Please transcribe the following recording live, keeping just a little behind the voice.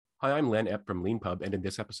Hi, I'm Len Epp from LeanPub, and in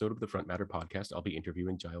this episode of the Front Matter podcast, I'll be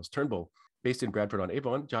interviewing Giles Turnbull. Based in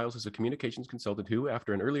Bradford-on-Avon, Giles is a communications consultant who,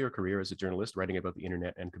 after an earlier career as a journalist writing about the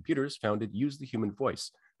internet and computers, founded Use the Human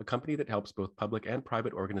Voice, a company that helps both public and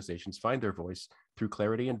private organizations find their voice through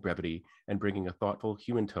clarity and brevity and bringing a thoughtful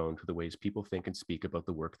human tone to the ways people think and speak about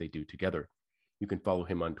the work they do together. You can follow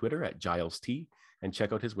him on Twitter at GilesT and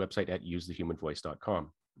check out his website at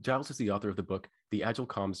usethehumanvoice.com. Giles is the author of the book, The Agile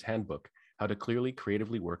Comms Handbook, How to Clearly,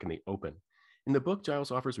 Creatively Work in the Open. In the book, Giles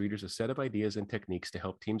offers readers a set of ideas and techniques to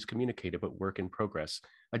help teams communicate about work in progress,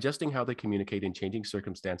 adjusting how they communicate in changing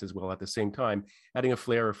circumstances while at the same time adding a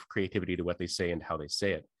flair of creativity to what they say and how they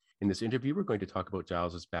say it. In this interview, we're going to talk about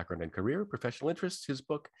Giles's background and career, professional interests, his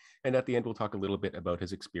book, and at the end, we'll talk a little bit about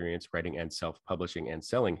his experience writing and self-publishing and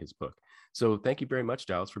selling his book. So thank you very much,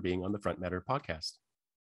 Giles, for being on the Front Matter podcast.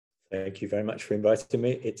 Thank you very much for inviting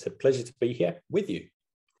me. It's a pleasure to be here with you.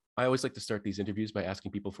 I always like to start these interviews by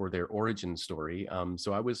asking people for their origin story.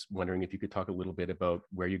 So I was wondering if you could talk a little bit about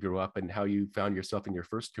where you grew up and how you found yourself in your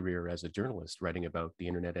first career as a journalist writing about the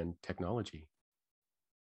internet and technology.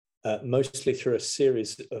 Mostly through a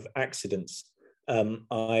series of accidents.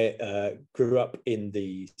 I grew up in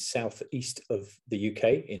the southeast of the UK,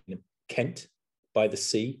 in Kent, by the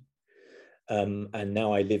sea. And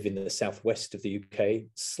now I live in the southwest of the UK,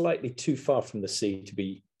 slightly too far from the sea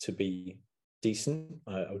to be decent.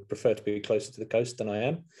 I would prefer to be closer to the coast than I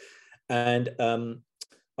am. And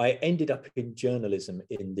I ended up in journalism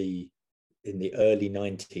in the early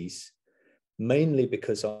 90s, mainly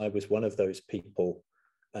because I was one of those people,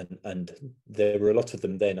 and there were a lot of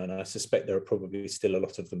them then, and I suspect there are probably still a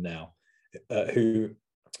lot of them now, who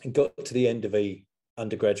got to the end of a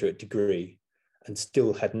undergraduate degree and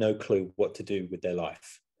still had no clue what to do with their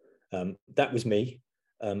life. That was me.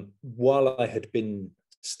 While I had been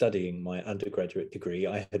studying my undergraduate degree,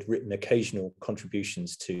 I had written occasional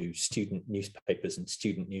contributions to student newspapers and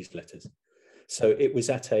student newsletters. So it was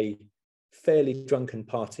at a fairly drunken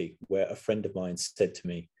party where a friend of mine said to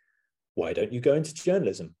me, "Why don't you go into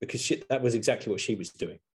journalism?" Because that was exactly what she was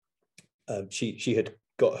doing. She had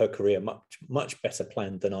got her career much better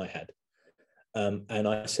planned than I had. And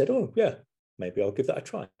I said, "Oh yeah, maybe I'll give that a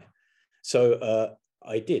try." So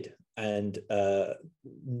I did. And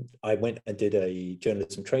I went and did a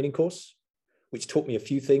journalism training course, which taught me a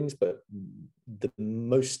few things, but the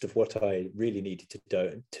most of what I really needed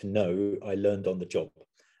to know, I learned on the job.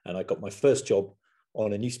 And I got my first job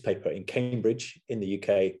on a newspaper in Cambridge in the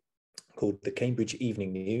UK called the Cambridge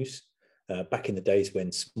Evening News, back in the days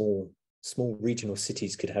when small regional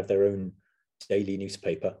cities could have their own daily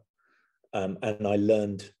newspaper. And I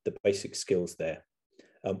learned the basic skills there.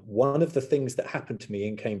 One of the things that happened to me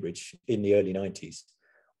in Cambridge in the early 90s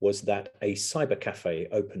was that a cyber cafe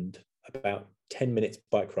opened about 10 minutes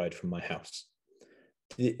bike ride from my house.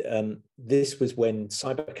 This was when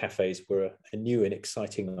cyber cafes were a new and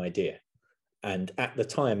exciting idea. And at the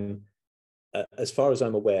time, as far as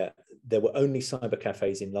I'm aware, there were only cyber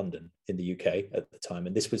cafes in London, in the UK at the time.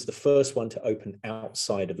 And this was the first one to open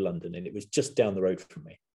outside of London, and it was just down the road from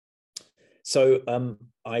me. So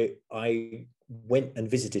I went and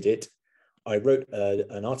visited it. I wrote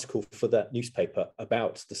an article for that newspaper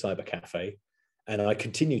about the cyber cafe, and I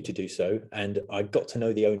continued to do so. And I got to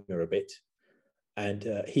know the owner a bit,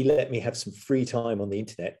 and he let me have some free time on the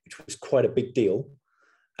internet, which was quite a big deal.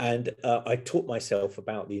 And I taught myself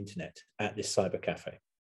about the internet at this cyber cafe.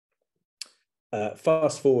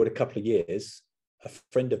 Fast forward a couple of years, a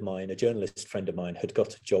friend of mine, a journalist friend of mine, had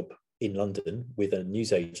got a job in London with a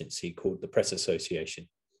news agency called the Press Association.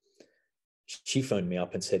 She phoned me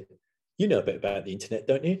up and said, "You know a bit about the internet,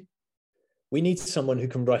 don't you? We need someone who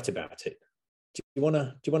can write about it. Do you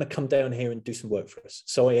want to come down here and do some work for us?"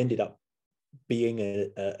 So I ended up being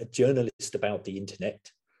a journalist about the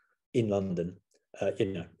internet in London,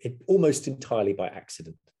 almost entirely by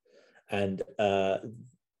accident. And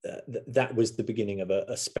that was the beginning of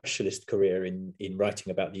a specialist career in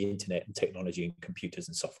writing about the internet and technology and computers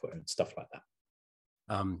and software and stuff like that.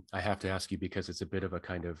 I have to ask you, because it's a bit of a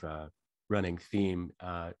kind of running theme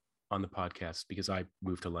on the podcast, because I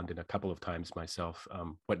moved to London a couple of times myself.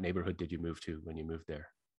 What neighborhood did you move to when you moved there?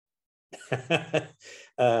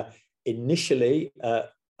 Initially,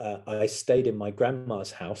 I stayed in my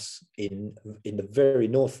grandma's house in the very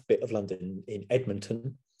north bit of London, in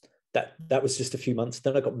Edmonton. That was just a few months.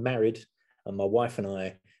 Then I got married, and my wife and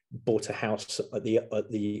I bought a house at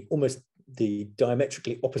the almost the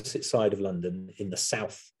diametrically opposite side of London, in the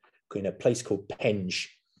south, in a place called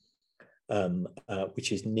Penge,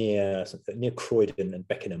 which is near Croydon and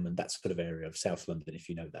Beckenham and that sort of area of South London, if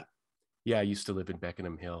you know that. Yeah, I used to live in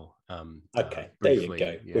Beckenham Hill. Okay, there you Briefly.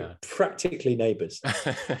 go. Yeah. We're practically neighbours.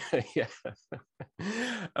 Yeah.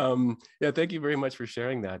 Yeah, thank you very much for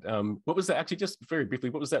sharing that. What was that, actually, just very briefly,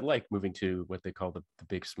 what was that like, moving to what they call the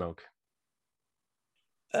Big Smoke?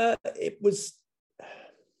 It was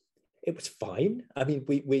fine. I mean,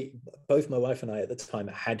 we both, my wife and I at the time,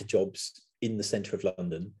 had jobs in the centre of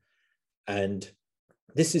London, and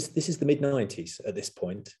this is the mid-90s at this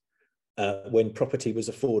point, when property was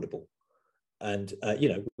affordable, and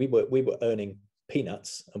we were earning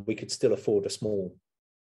peanuts, and we could still afford a small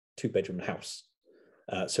 2-bedroom house.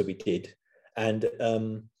 So we did, and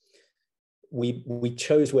we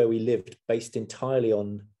chose where we lived based entirely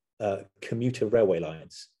on commuter railway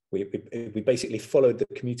lines. We basically followed the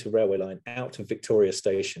commuter railway line out of Victoria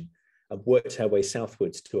Station and worked our way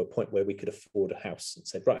southwards to a point where we could afford a house, and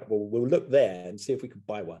said, right, well, we'll look there and see if we could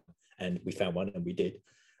buy one. And we found one, and we did.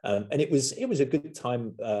 And it was a good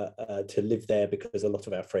time to live there, because a lot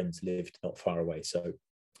of our friends lived not far away. So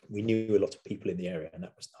we knew a lot of people in the area, and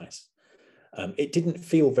that was nice. It didn't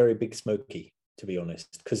feel very Big Smoky, to be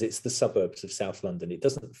honest, because it's the suburbs of South London. It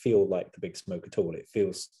doesn't feel like the Big Smoke at all. It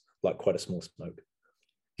feels like quite a small smoke.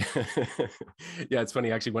 Yeah, it's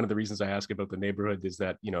funny. Actually, one of the reasons I ask about the neighborhood is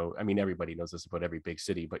that, I mean, everybody knows this about every big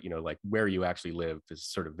city, but like where you actually live is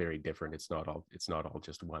sort of very different. It's not all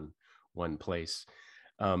just one place.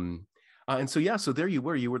 And so, yeah, so there you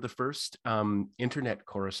were the first internet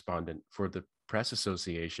correspondent for the Press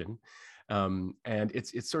Association. And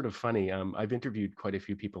it's sort of funny. I've interviewed quite a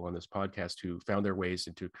few people on this podcast who found their ways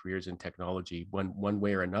into careers in technology one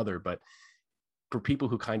way or another. But for people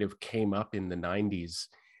who kind of came up in the 90s,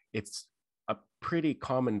 it's a pretty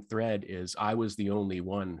common thread is I was the only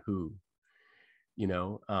one who,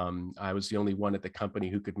 I was the only one at the company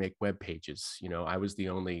who could make web pages. I was the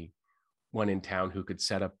only one in town who could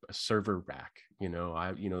set up a server rack,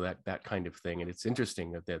 that kind of thing. And it's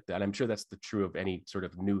interesting that I'm sure that's true of any sort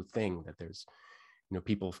of new thing, that there's,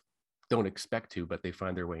 people don't expect to, but they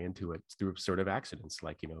find their way into it through sort of accidents,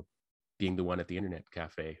 like, being the one at the internet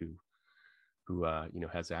cafe who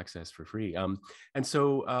has access for free. And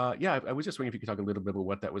so, yeah, I was just wondering if you could talk a little bit about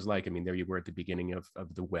what that was like. I mean, there you were at the beginning of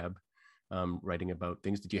the web, writing about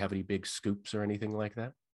things. Did you have any big scoops or anything like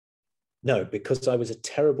that? No, because I was a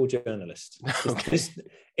terrible journalist. Okay.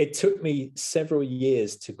 It took me several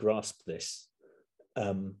years to grasp this.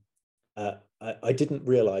 I didn't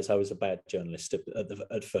realize I was a bad journalist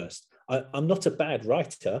at first. I'm not a bad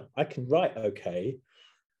writer. I can write okay,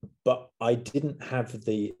 but I didn't have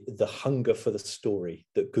the hunger for the story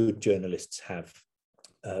that good journalists have,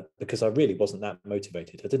 because I really wasn't that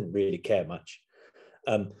motivated. I didn't really care much.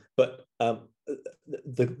 But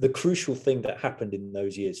the crucial thing that happened in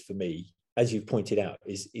those years for me, as you've pointed out,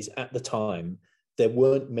 is at the time there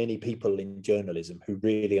weren't many people in journalism who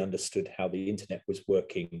really understood how the internet was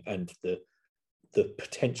working, and the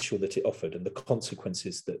potential that it offered, and the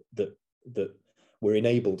consequences that were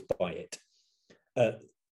enabled by it.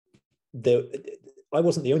 I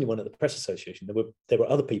wasn't the only one at the Press Association. There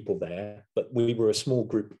were other people there, but we were a small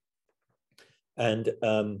group, and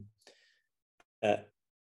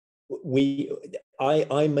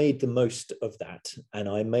I made the most of that, and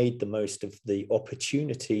I made the most of the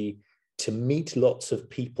opportunity to meet lots of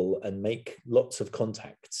people and make lots of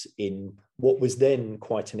contacts in what was then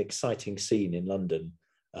quite an exciting scene in London.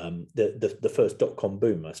 The first dot-com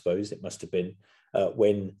boom, I suppose it must have been,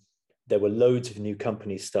 when there were loads of new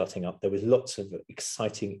companies starting up. There was lots of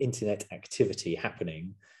exciting internet activity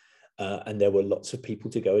happening, and there were lots of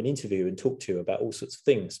people to go and interview and talk to about all sorts of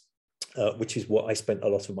things, which is what I spent a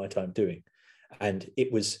lot of my time doing. And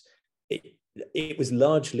it was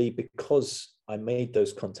largely because I made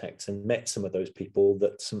those contacts and met some of those people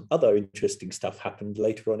that some other interesting stuff happened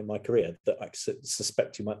later on in my career that I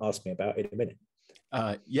suspect you might ask me about in a minute.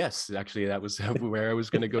 Yes, actually, that was where I was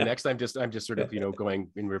going to go next. I'm just sort of, going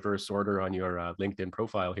in reverse order on your LinkedIn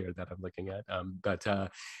profile here that I'm looking at. But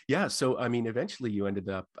yeah, so I mean, eventually you ended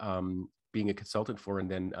up being a consultant for, and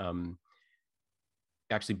then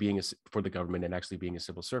actually being for the government, and actually being a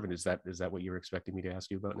civil servant. Is that what you were expecting me to ask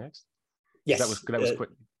you about next? Yes, that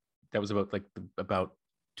was about about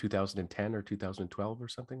 2010 or 2012 or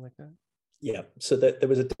something like that. Yeah, so there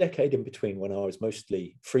was a decade in between when I was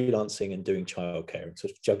mostly freelancing and doing childcare and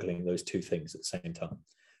sort of juggling those two things at the same time.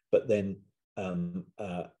 But then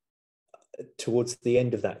towards the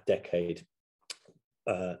end of that decade,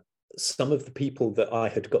 some of the people that I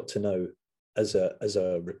had got to know as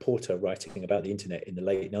a reporter writing about the internet in the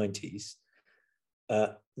late 90s,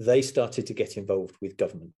 they started to get involved with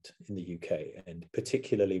government in the UK, and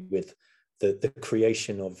particularly with the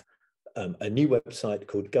creation of a new website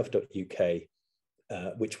called gov.uk,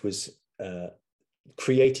 which was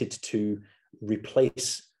created to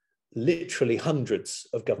replace literally hundreds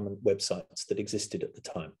of government websites that existed at the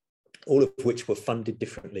time, all of which were funded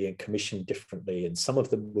differently and commissioned differently. And some of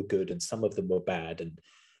them were good and some of them were bad. And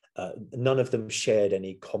none of them shared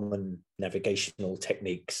any common navigational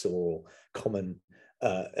techniques or common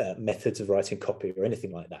methods of writing copy or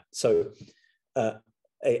anything like that. So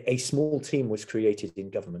a small team was created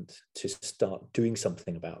in government to start doing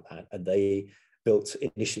something about that. And they built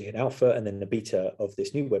initially an alpha and then a beta of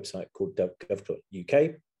this new website called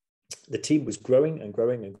gov.uk. The team was growing and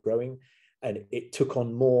growing and growing, and it took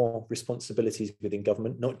on more responsibilities within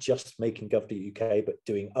government, not just making gov.uk, but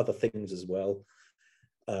doing other things as well.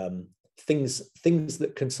 Things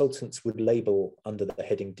that consultants would label under the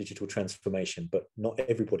heading digital transformation, but not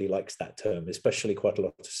everybody likes that term, especially quite a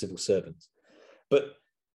lot of civil servants. But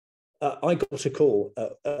I got a call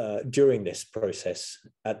during this process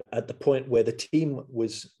at the point where the team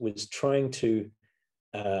was trying to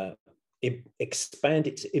expand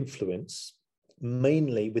its influence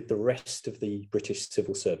mainly with the rest of the British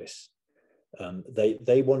civil service.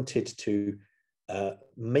 They wanted to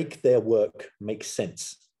make their work make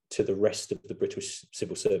sense to the rest of the British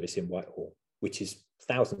civil service in Whitehall, which is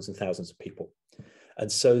thousands and thousands of people.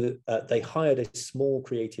 And so they hired a small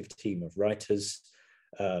creative team of writers,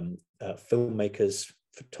 filmmakers,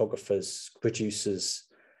 photographers, producers,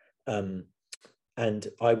 and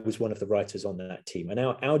I was one of the writers on that team. And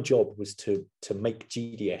our job was to make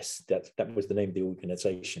GDS, that was the name of the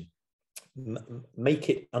organization, make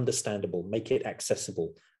it understandable, make it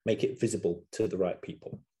accessible, make it visible to the right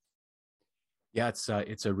people. Yeah,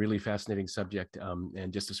 it's a really fascinating subject,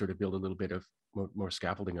 and just to sort of build a little bit of more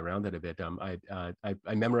scaffolding around that a bit,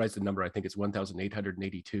 I memorized the number. I think it's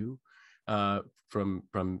 1,882 from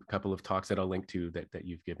a couple of talks that I'll link to that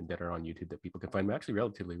you've given that are on YouTube that people can find. I'm actually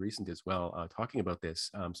relatively recent as well, talking about this.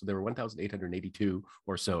 So there were 1,882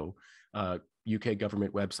 or so UK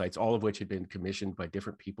government websites, all of which had been commissioned by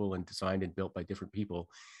different people and designed and built by different people.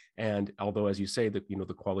 And although, as you say, that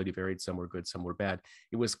the quality varied, some were good, some were bad,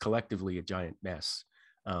 it was collectively a giant mess.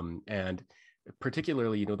 And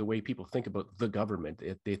particularly, the way people think about the government,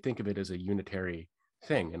 they think of it as a unitary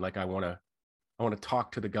thing. And like, I want to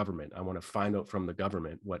talk to the government. I want to find out from the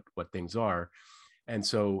government what things are. And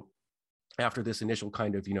so after this initial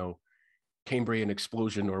kind of, Cambrian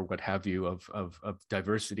explosion or what have you of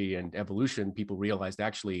diversity and evolution, people realized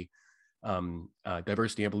actually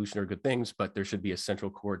diversity and evolution are good things, but there should be a central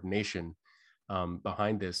coordination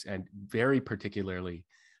behind this. And very particularly,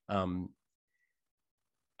 one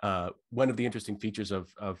of the interesting features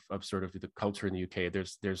of sort of the culture in the UK,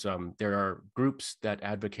 there are groups that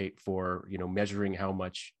advocate for measuring how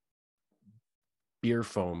much beer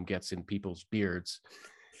foam gets in people's beards.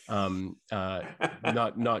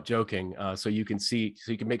 Not joking. So you can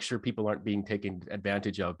make sure people aren't being taken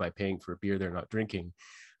advantage of by paying for a beer they're not drinking.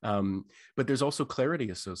 But there's also clarity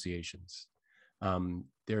associations.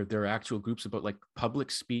 There are actual groups about like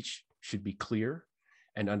public speech should be clear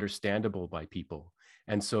and understandable by people.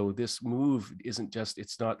 And so this move isn't just,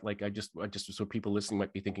 it's not like I just so people listening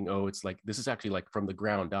might be thinking, oh, it's like, this is actually like from the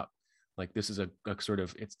ground up. Like this is a sort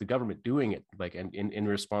of, it's the government doing it, like, and in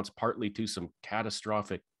response partly to some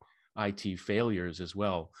catastrophic IT failures as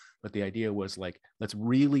well. But the idea was like, let's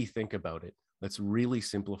really think about it. Let's really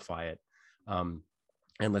simplify it.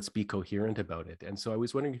 And let's be coherent about it. And so I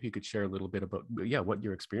was wondering if you could share a little bit about, what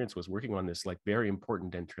your experience was working on this like very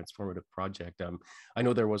important and transformative project. I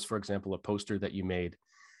know there was, for example, a poster that you made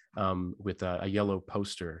with a yellow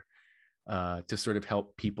poster to sort of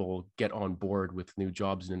help people get on board with new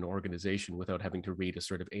jobs in an organization without having to read a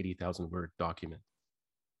sort of 80,000 word document.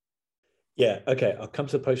 Yeah, okay, I'll come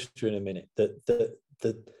to the poster in a minute.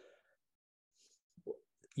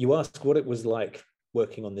 You asked what it was like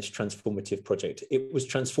working on this transformative project. It was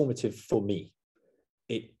transformative for me.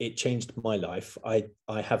 It changed my life. I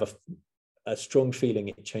have a strong feeling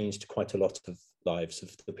it changed quite a lot of lives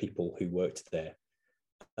of the people who worked there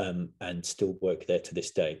and still work there to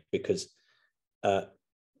this day, because that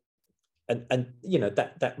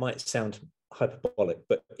might sound hyperbolic,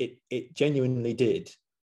 but it genuinely did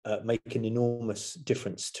make an enormous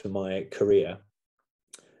difference to my career,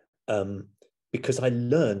 because I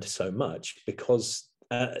learned so much, because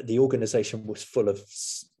the organization was full of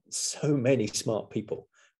so many smart people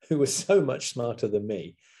who were so much smarter than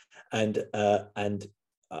me. And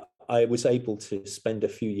I was able to spend a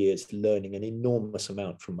few years learning an enormous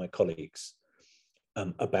amount from my colleagues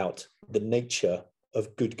about the nature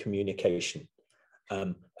of good communication.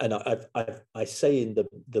 And I say in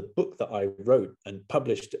the book that I wrote and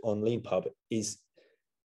published on LeanPub is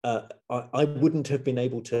I wouldn't have been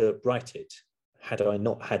able to write it had I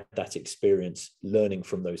not had that experience learning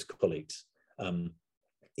from those colleagues.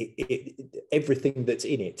 Everything that's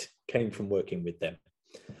in it came from working with them.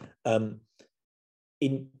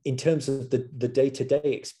 In terms of the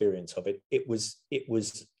day-to-day experience of it, it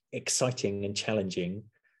was exciting and challenging,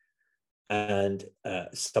 and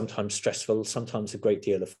sometimes stressful, sometimes a great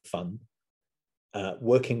deal of fun.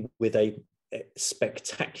 Working with a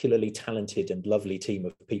spectacularly talented and lovely team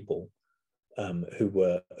of people who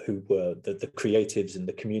were the creatives and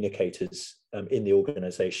the communicators in the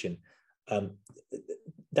organization.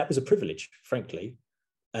 That was a privilege, frankly.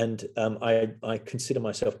 And I consider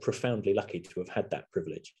myself profoundly lucky to have had that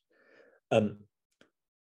privilege.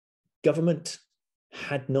 Government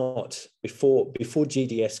had not, before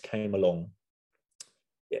GDS came along,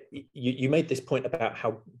 you made this point about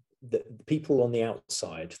how the people on the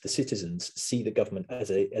outside, the citizens, see the government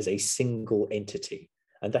as a single entity.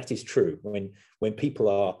 And that is true. When people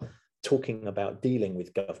are talking about dealing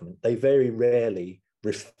with government, they very rarely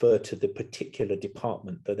refer to the particular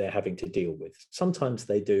department that they're having to deal with. Sometimes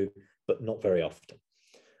they do, but not very often.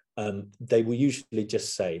 They will usually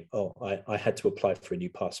just say, oh, I had to apply for a new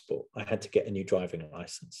passport. I had to get a new driving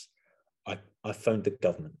license. I phoned the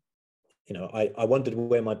government. I wondered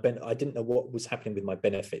where I didn't know what was happening with my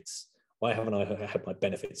benefits. Why haven't I had my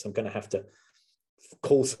benefits? I'm going to have to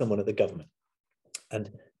call someone at the government. And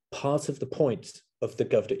part of the point of the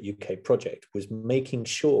Gov.uk project was making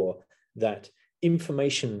sure that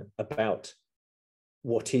information about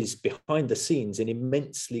what is behind the scenes an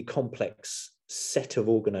immensely complex set of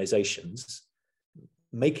organizations,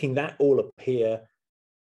 making that all appear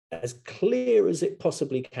as clear as it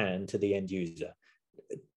possibly can to the end user,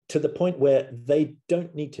 to the point where they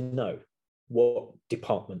don't need to know what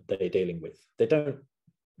department they're dealing with.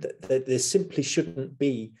 There simply shouldn't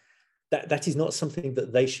be, that is not something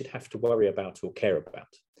that they should have to worry about or care about.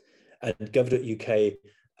 And Gov.uk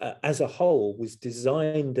as a whole was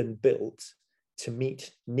designed and built to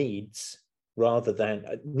meet needs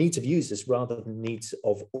of users rather than needs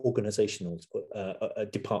of organizational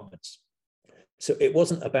departments. So it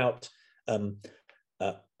wasn't about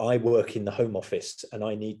I work in the Home Office and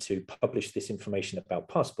I need to publish this information about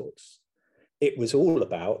passports. It was all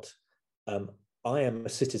about I am a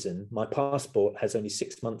citizen, my passport has only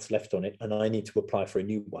 6 months left on it and I need to apply for a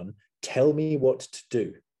new one. Tell me what to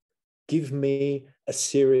do. Give me a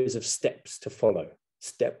series of steps to follow.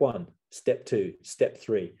 Step 1, step 2, step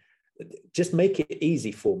 3. Just make it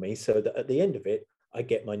easy for me so that at the end of it, I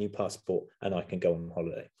get my new passport and I can go on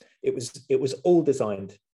holiday. It was all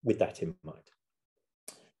designed with that in mind.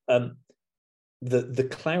 The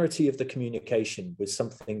clarity of the communication was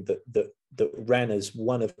something that ran as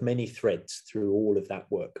one of many threads through all of that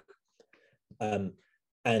work.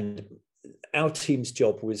 And our team's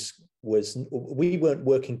job was we weren't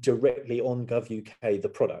working directly on Gov.uk, the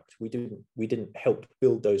product. We didn't help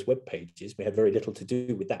build those web pages. We had very little to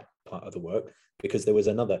do with that part of the work because there was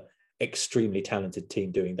another extremely talented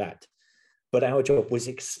team doing that. But our job was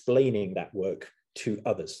explaining that work to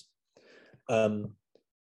others.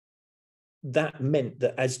 That meant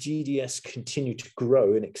that as GDS continued to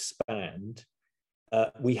grow and expand,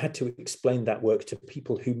 we had to explain that work to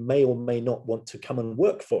people who may or may not want to come and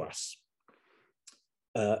work for us.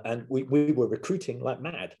 And we were recruiting like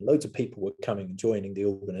mad. Loads of people were coming and joining the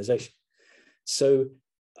organization. So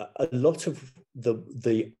a lot of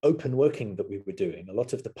the open working that we were doing, a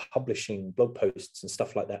lot of the publishing blog posts and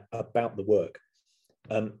stuff like that about the work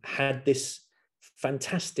had this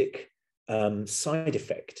fantastic side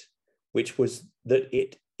effect, which was that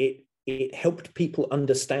it helped people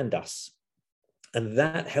understand us. And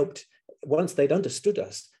that helped, once they'd understood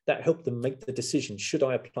us, that helped them make the decision, should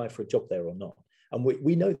I apply for a job there or not? And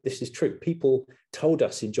we know this is true. People told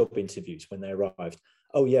us in job interviews when they arrived,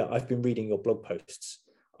 oh yeah, I've been reading your blog posts.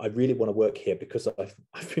 I really want to work here because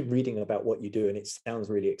I've been reading about what you do and it sounds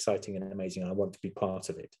really exciting and amazing. And I want to be part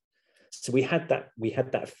of it. So we had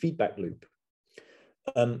that feedback loop.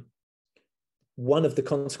 One of the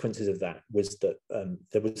consequences of that was that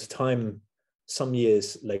there was a time some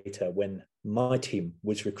years later when my team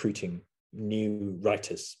was recruiting new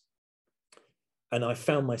writers. And I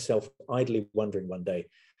found myself idly wondering one day,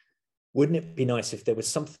 wouldn't it be nice if there was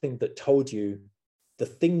something that told you the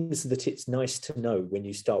things that it's nice to know when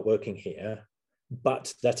you start working here,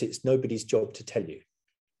 but that it's nobody's job to tell you?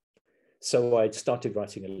 So I started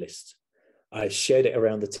writing a list. I shared it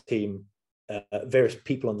around the team. Various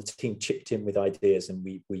people on the team chipped in with ideas and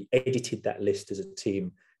we edited that list as a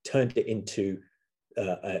team, turned it into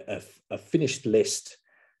a finished list.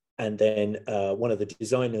 And then one of the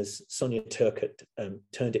designers, Sonia Turcott,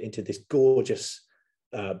 turned it into this gorgeous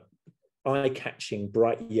eye-catching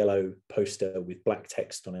bright yellow poster with black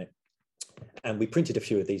text on it. And we printed a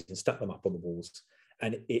few of these and stuck them up on the walls.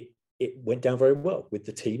 And it went down very well with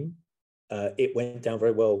the team. It went down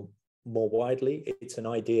very well more widely. It's an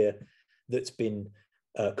idea that's been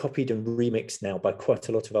copied and remixed now by quite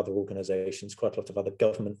a lot of other organizations, quite a lot of other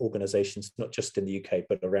government organizations, not just in the UK,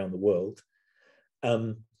 but around the world.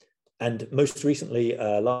 And most recently,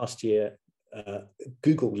 last year,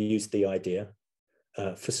 Google used the idea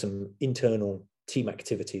for some internal team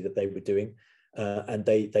activity that they were doing. And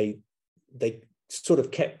they sort of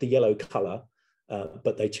kept the yellow color,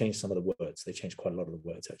 but they changed some of the words. They changed quite a lot of the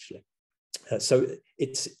words, actually. So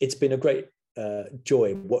it's been a great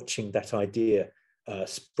joy watching that idea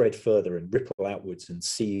spread further and ripple outwards and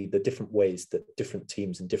see the different ways that different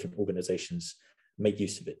teams and different organizations make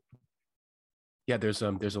use of it. Yeah, there's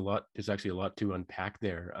actually a lot to unpack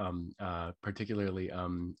there. Particularly,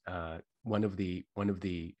 one of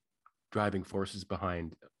the driving forces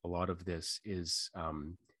behind a lot of this is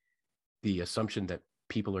the assumption that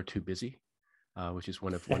people are too busy, which is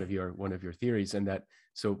one of your theories, and that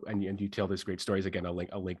and you tell these great stories. Again, I'll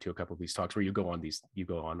link to a couple of these talks where you go on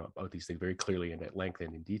about these things very clearly and at length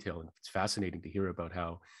and in detail, and it's fascinating to hear about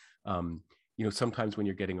how sometimes when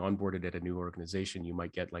you're getting onboarded at a new organization, you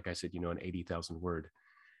might get, like I said, an 80,000 word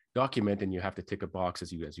document, and you have to tick a box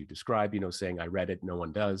as you describe, saying I read it, no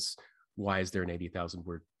one does. Why is there an 80,000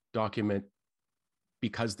 word document?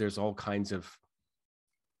 Because there's all kinds of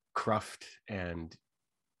cruft and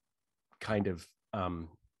kind of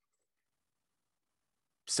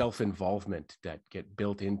self-involvement that get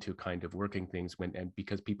built into kind of working things and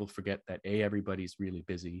because people forget that A, everybody's really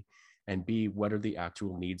busy, and B, what are the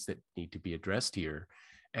actual needs that need to be addressed here?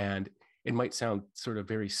 And it might sound sort of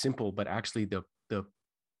very simple, but actually the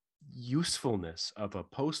usefulness of a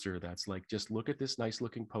poster that's like, just look at this nice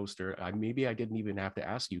looking poster. Maybe I didn't even have to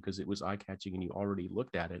ask you because it was eye-catching and you already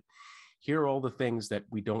looked at it. Here are all the things that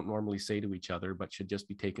we don't normally say to each other, but should just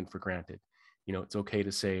be taken for granted. It's okay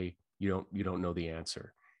to say you don't know the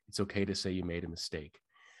answer. It's okay to say you made a mistake.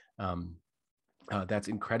 That's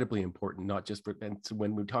incredibly important, not just for, and so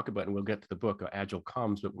when we talk about, and we'll get to the book, Agile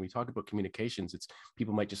Comms, but when we talk about communications, it's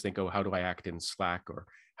people might just think, oh, how do I act in Slack or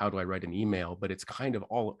how do I write an email? But it's kind of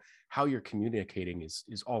all how you're communicating is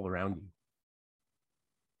all around you.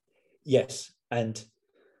 Yes, and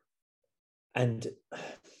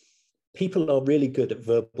people are really good at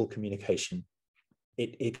verbal communication.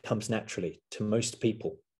 It comes naturally to most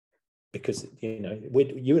people because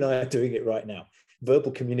you and I are doing it right now.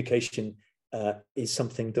 Verbal communication is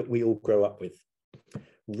something that we all grow up with.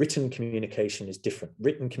 Written communication is different.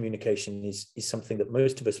 Written communication is something that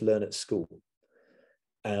most of us learn at school.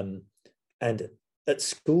 And at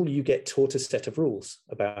school, you get taught a set of rules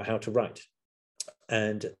about how to write.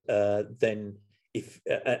 And then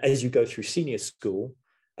as you go through senior school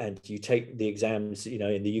and you take the exams,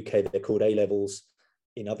 in the UK, they're called A-levels.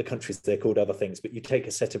 In other countries, they're called other things, but you take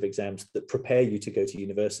a set of exams that prepare you to go to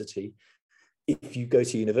university. If you go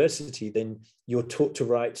to university, then you're taught to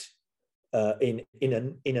write in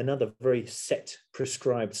another very set,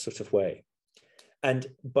 prescribed sort of way. And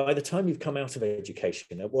by the time you've come out of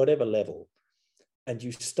education at whatever level, and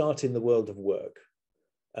you start in the world of work,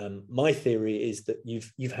 my theory is that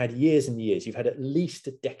you've had years and years, you've had at least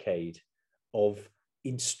a decade of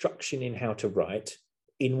instruction in how to write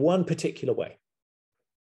in one particular way.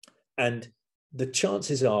 And the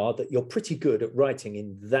chances are that you're pretty good at writing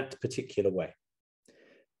in that particular way.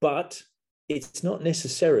 But it's not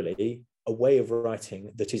necessarily a way of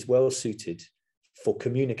writing that is well suited for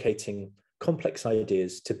communicating complex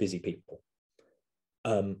ideas to busy people.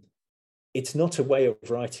 It's not a way of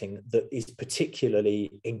writing that is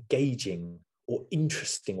particularly engaging or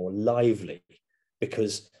interesting or lively,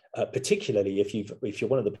 because particularly if you're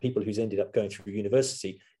one of the people who's ended up going through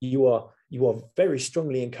university, you are very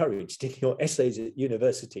strongly encouraged in your essays at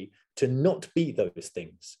university to not be those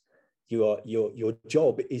things. Your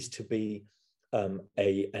job is to be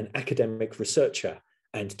an academic researcher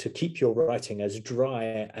and to keep your writing as dry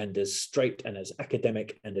and as straight and as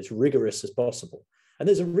academic and as rigorous as possible. And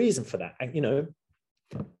there's a reason for that.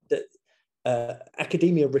 That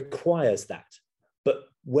academia requires that. But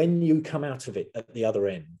when you come out of it at the other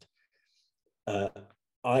end,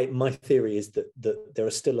 my theory is that there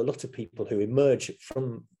are still a lot of people who emerge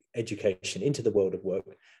from education into the world of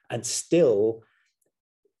work and still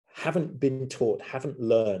haven't been taught, haven't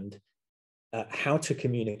learned how to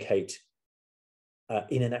communicate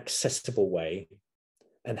in an accessible way,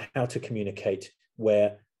 and how to communicate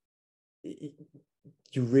where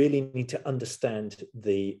you really need to understand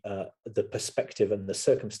the perspective and the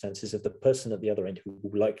circumstances of the person at the other end who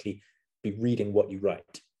will likely be reading what you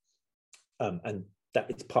write. And that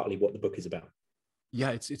is partly what the book is about.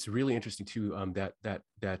 Yeah, it's really interesting too.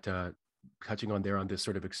 That touching on there on this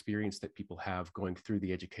sort of experience that people have going through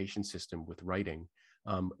the education system with writing.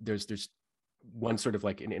 There's one sort of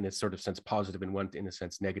like in a sort of sense positive and one in a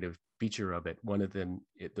sense negative feature of it. One of them,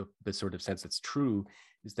 the sort of sense that's true,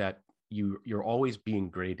 is that you're always being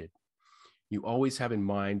graded. You always have in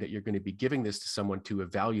mind that you're going to be giving this to someone to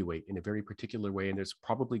evaluate in a very particular way, and there's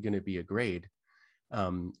probably going to be a grade.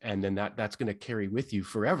 And then that's going to carry with you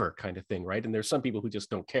forever, kind of thing, right? And there's some people who just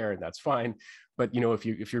don't care, and that's fine. But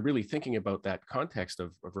if you're really thinking about that context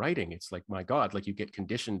of writing, it's like, my God, like you get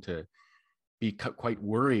conditioned to be quite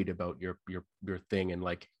worried about your thing and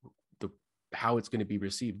like how it's going to be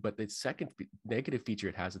received. But the second negative feature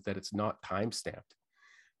it has is that it's not time stamped.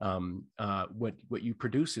 What you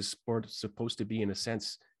produce is supposed to be, in a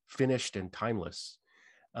sense, finished and timeless.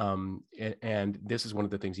 And this is one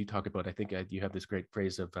of the things you talk about. I think you have this great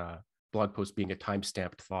phrase of blog post being a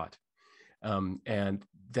time-stamped thought. And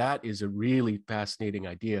that is a really fascinating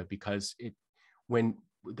idea, because when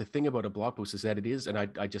the thing about a blog post is that it is, and I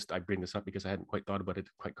bring this up because I hadn't quite thought about it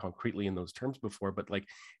quite concretely in those terms before, but like,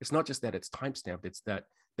 it's not just that it's time-stamped, it's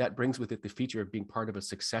that brings with it the feature of being part of a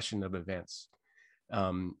succession of events.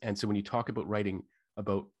 And so when you talk about writing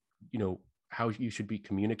about, how you should be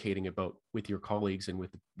communicating about with your colleagues and with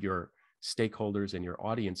your stakeholders and your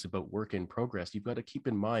audience about work in progress, you've got to keep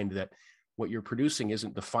in mind that what you're producing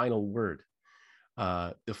isn't the final word,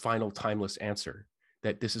 the final timeless answer,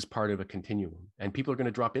 that this is part of a continuum, and people are going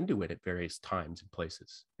to drop into it at various times and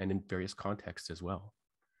places and in various contexts as well.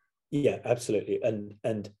 Yeah, absolutely.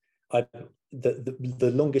 And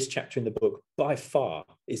the longest chapter in the book by far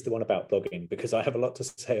is the one about blogging, because I have a lot to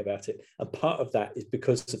say about it. And part of that is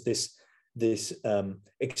because of this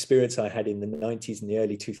experience I had in the 90s and the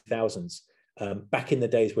early 2000s, back in the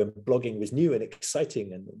days when blogging was new and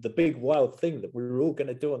exciting and the big wild thing that we were all going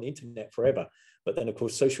to do on the internet forever. But then, of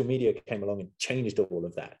course, social media came along and changed all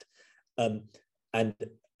of that. And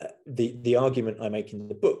the argument I make in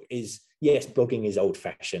the book is, yes, blogging is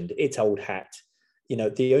old-fashioned. It's old hat.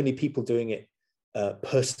 The only people doing it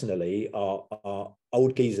personally are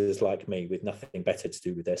old geezers like me with nothing better to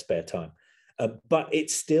do with their spare time. But it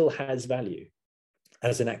still has value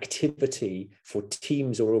as an activity for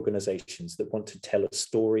teams or organizations that want to tell a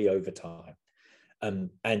story over time.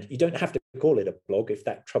 And you don't have to call it a blog if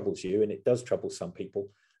that troubles you, and it does trouble some people.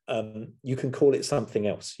 You can call it something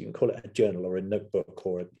else. You can call it a journal or a notebook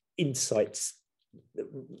or an insights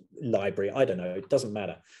library. I don't know. It doesn't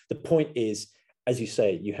matter. The point is, as you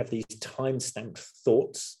say, you have these time-stamped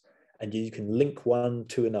thoughts, and you can link one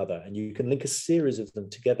to another, and you can link a series of them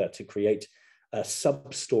together to create a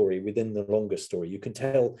sub-story within the longer story. You can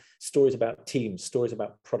tell stories about teams, stories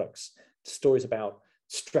about products, stories about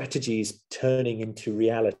strategies turning into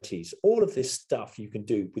realities. All of this stuff you can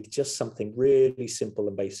do with just something really simple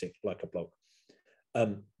and basic like a blog.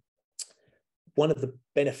 One of the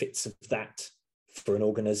benefits of that for an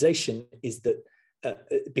organization is that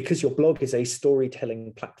because your blog is a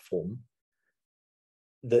storytelling platform,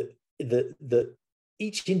 that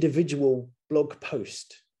each individual blog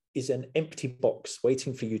post is an empty box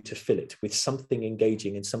waiting for you to fill it with something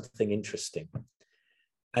engaging and something interesting.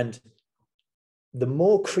 And the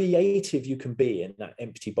more creative you can be in that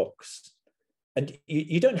empty box, and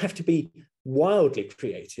you don't have to be wildly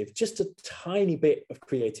creative, just a tiny bit of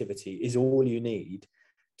creativity is all you need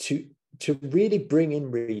to really bring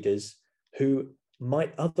in readers who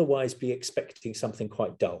might otherwise be expecting something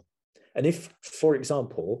quite dull. And if, for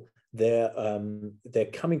example, they're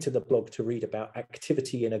coming to the blog to read about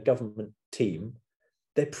activity in a government team,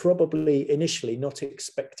 they're probably initially not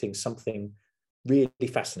expecting something really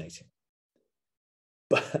fascinating.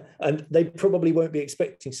 And they probably won't be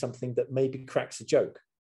expecting something that maybe cracks a joke.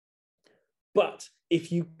 But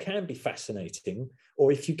if you can be fascinating,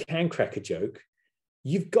 or if you can crack a joke,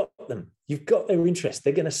 you've got them. You've got their interest.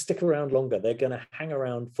 They're going to stick around longer. They're going to hang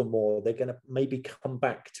around for more. They're going to maybe come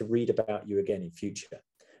back to read about you again in future.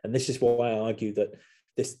 And this is why I argue that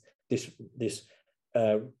this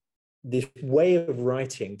way of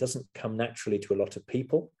writing doesn't come naturally to a lot of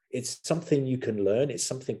people. It's something you can learn. It's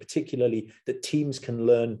something particularly that teams can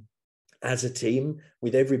learn as a team,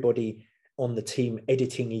 with everybody on the team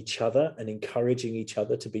editing each other and encouraging each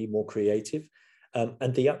other to be more creative.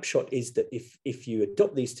 And the upshot is that if you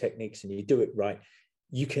adopt these techniques and you do it right,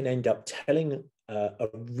 you can end up telling a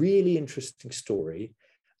really interesting story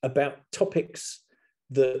about topics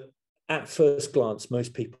that at first glance,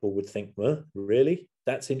 most people would think, well, really?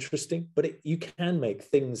 That's interesting. But you can make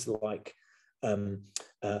things like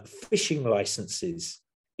fishing licenses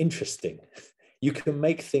interesting. You can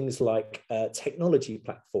make things like technology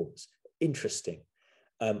platforms interesting.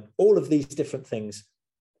 All of these different things,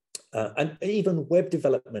 and even web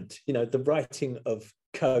development, the writing of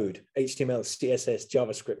code, HTML, CSS,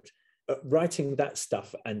 JavaScript, writing that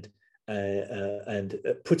stuff and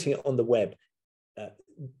putting it on the web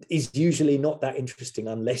is usually not that interesting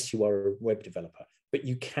unless you are a web developer. But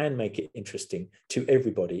you can make it interesting to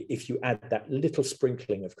everybody if you add that little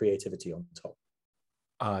sprinkling of creativity on top.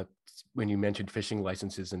 When you mentioned fishing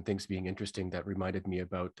licenses and things being interesting, that reminded me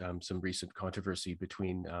about some recent controversy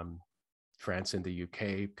between France and the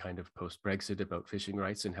UK, kind of post-Brexit, about fishing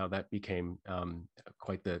rights and how that became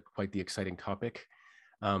quite the exciting topic.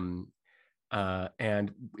 And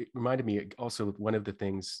it reminded me also, one of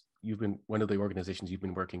the organizations you've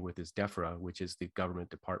been working with is DEFRA, which is the government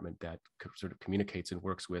department that sort of communicates and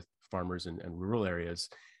works with farmers and rural areas.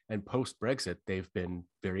 And post-Brexit, they've been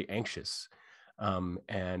very anxious.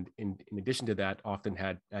 And in addition to that, often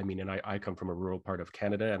had, and I come from a rural part of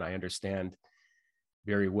Canada, and I understand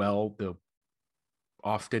very well the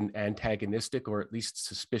often antagonistic or at least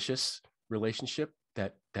suspicious relationship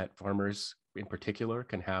that farmers in particular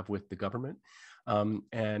can have with the government.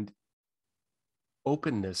 And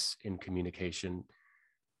openness in communication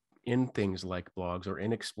in things like blogs or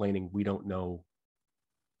in explaining we don't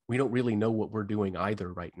really know what we're doing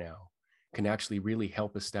either right now, can actually really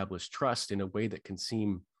help establish trust in a way that can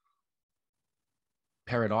seem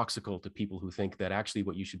paradoxical to people who think that actually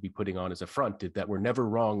what you should be putting on as a front is that we're never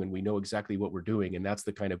wrong and we know exactly what we're doing, and that's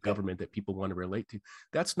the kind of government that people want to relate to.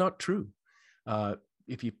 That's not true.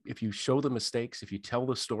 If you show the mistakes, if you tell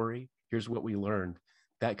the story, here's what we learned,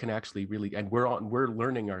 that can actually really, and we're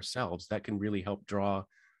learning ourselves, that can really help draw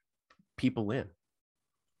people in.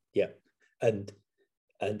 Yeah, and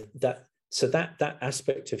that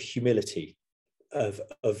aspect of humility, of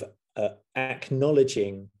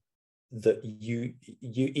acknowledging that you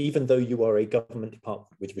even though you are a government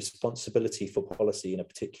department with responsibility for policy in a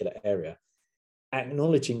particular area,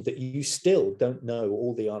 acknowledging that you still don't know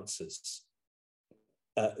all the answers,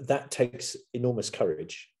 that takes enormous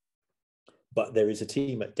courage. But there is a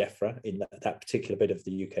team at DEFRA in that particular bit of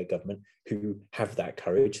the UK government who have that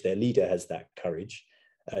courage. Their leader has that courage.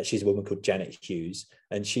 She's a woman called Janet Hughes,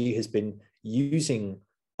 and she has been using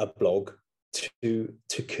a blog to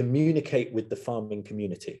communicate with the farming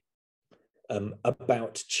community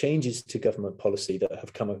about changes to government policy that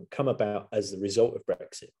have come about as the result of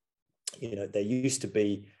Brexit. There used to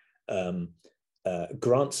be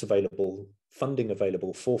grants available, funding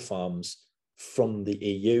available for farms from the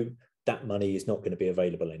EU. That money is not going to be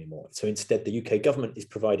available anymore. So instead, the UK government is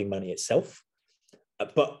providing money itself.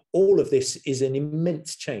 But all of this is an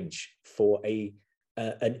immense change for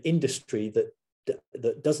an industry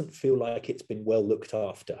that doesn't feel like it's been well looked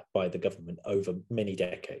after by the government over many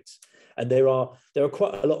decades. And there are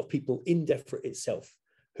quite a lot of people in DEFRA itself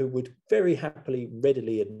who would very happily,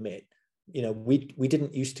 readily admit, we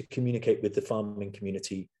didn't used to communicate with the farming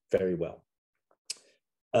community very well.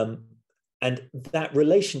 And that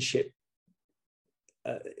relationship,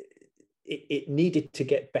 it needed to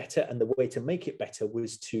get better, and the way to make it better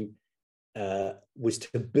was to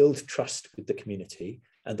build trust with the community.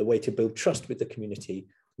 And the way to build trust with the community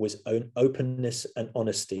was openness and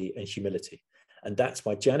honesty and humility. And that's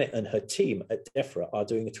why Janet and her team at DEFRA are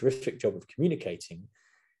doing a terrific job of communicating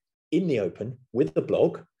in the open with the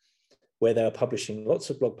blog, where they're publishing lots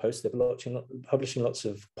of blog posts, they're publishing lots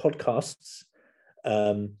of podcasts,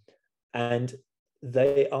 and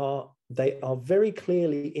they are very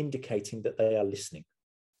clearly indicating that they are listening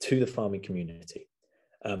to the farming community,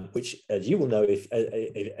 which, as you will know, if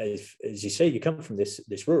as you say, you come from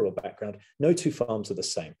this rural background, no two farms are the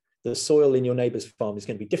same. The soil in your neighbour's farm is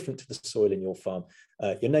going to be different to the soil in your farm.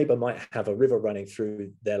 Your neighbour might have a river running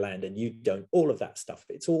through their land and you don't. All of that stuff,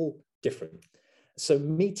 it's all different. So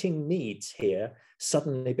meeting needs here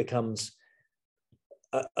suddenly becomes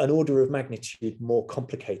an order of magnitude more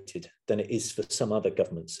complicated than it is for some other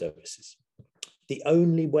government services. The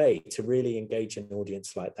only way to really engage an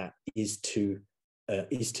audience like that is to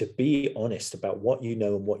be honest about what you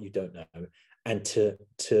know and what you don't know, and to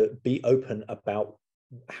be open about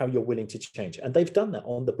how you're willing to change. And they've done that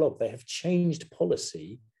on the blog. They have changed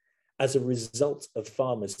policy as a result of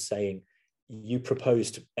farmers saying, you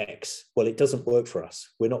proposed X. Well, it doesn't work for us.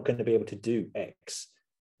 We're not going to be able to do X.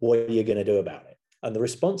 What are you going to do about it? And the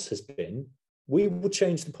response has been, we will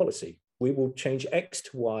change the policy. We will change X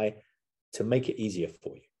to Y to make it easier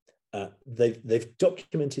for you. They've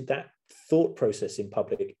documented that thought process in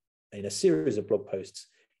public in a series of blog posts.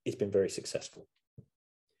 It's been very successful.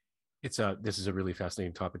 This is a really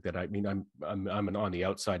fascinating topic that I'm on the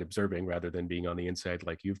outside observing rather than being on the inside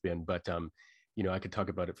like you've been. But I could talk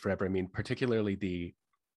about it forever. I mean, particularly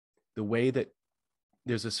the way that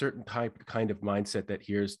there's a certain kind of mindset that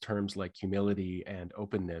hears terms like humility and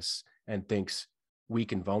openness and thinks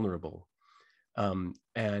weak and vulnerable.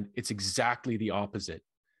 And it's exactly the opposite.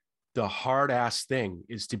 The hard ass thing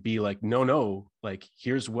is to be like, no, like,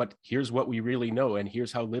 here's what we really know, and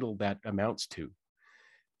here's how little that amounts to.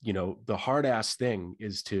 You know, the hard ass thing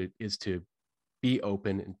is to be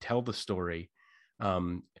open and tell the story.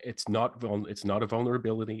 It's not a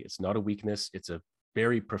vulnerability. It's not a weakness. It's a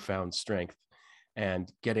very profound strength.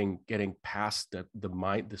 And getting past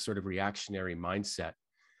the sort of reactionary mindset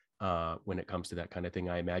when it comes to that kind of thing,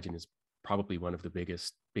 I imagine, is probably one of the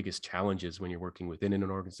biggest challenges when you're working within an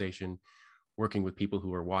organization, working with people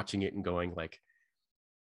who are watching it and going like,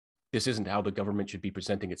 this isn't how the government should be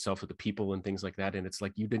presenting itself to the people and things like that. And it's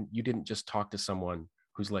like, you didn't just talk to someone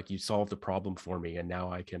who's like, you solved the problem for me, and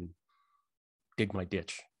now I can dig my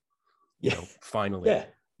ditch, you know, finally. Yeah.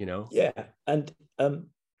 You know? Yeah. And,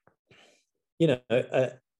 you know,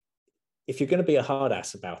 if you're going to be a hard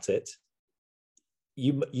ass about it,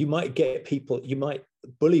 you might get people, you might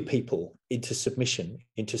bully people into submission,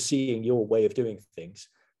 into seeing your way of doing things,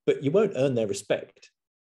 but you won't earn their respect.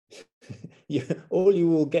 All you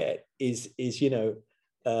will get is you know,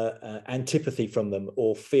 antipathy from them,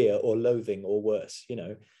 or fear, or loathing, or worse. You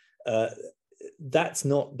know, that's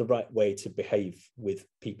not the right way to behave with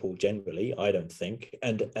people generally, I don't think.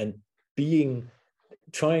 And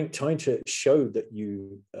trying to show that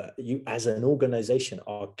you as an organization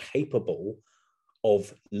are capable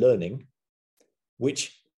of learning,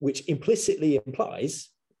 which implicitly implies,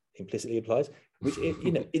 which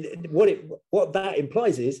you know, what that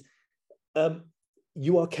implies is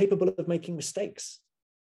you are capable of making mistakes.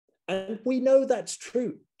 And we know that's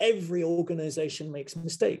true. Every organization makes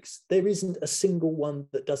mistakes. There isn't a single one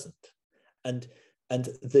that doesn't. And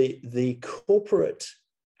the corporate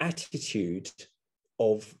attitude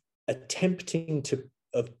of attempting to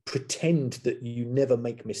pretend that you never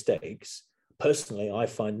make mistakes, personally, I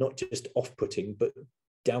find not just off-putting, but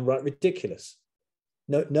downright ridiculous.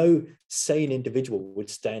 No sane individual would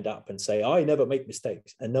stand up and say, I never make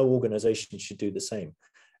mistakes, and no organization should do the same.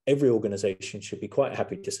 Every organization should be quite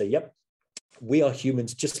happy to say, yep, we are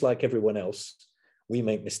humans just like everyone else. We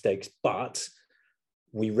make mistakes, but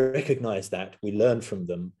we recognize that, we learn from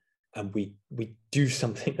them, and we do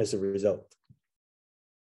something as a result.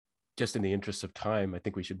 Just in the interest of time, I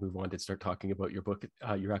think we should move on to start talking about your book,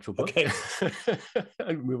 your actual book. Okay.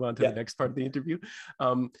 And move on to the next part of the interview.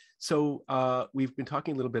 So we've been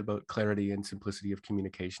talking a little bit about clarity and simplicity of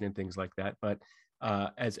communication and things like that. But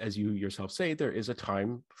as you yourself say, there is a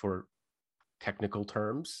time for technical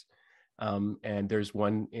terms. And there's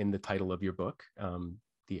one in the title of your book.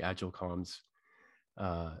 The Agile Comms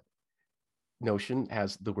notion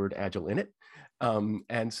has the word agile in it.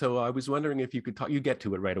 And so I was wondering if you could talk, you get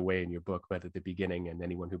to it right away in your book, but at the beginning, and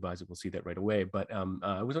anyone who buys it will see that right away. But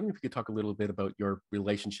I was wondering if you could talk a little bit about your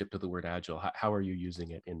relationship to the word agile. How are you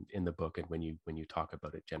using it in the book, and when you talk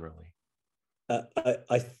about it generally?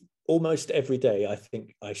 I almost every day, I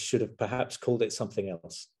think I should have perhaps called it something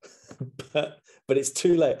else, but it's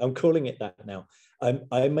too late. I'm calling it that now.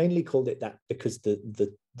 I mainly called it that because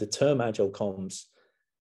the term agile comms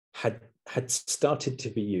had started to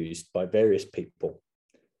be used by various people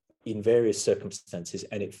in various circumstances,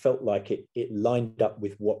 and it felt like it lined up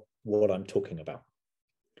with what I'm talking about.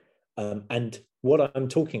 And what I'm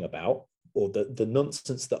talking about, or the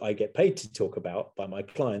nonsense that I get paid to talk about by my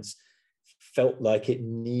clients, felt like it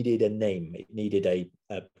needed a name. It needed a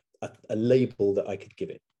label that I could give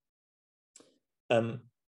it.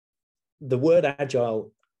 The word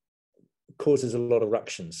agile causes a lot of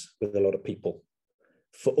ructions with a lot of people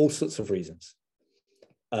for all sorts of reasons.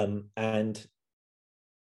 And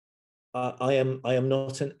I am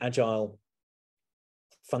not an agile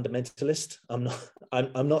fundamentalist.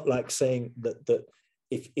 I'm not like saying that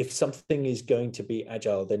if something is going to be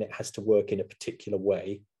agile, then it has to work in a particular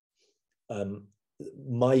way.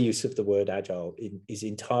 My use of the word agile is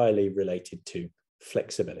entirely related to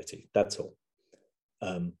flexibility. That's all.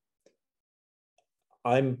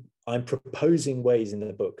 I'm proposing ways in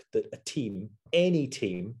the book that a team, any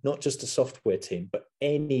team, not just a software team, but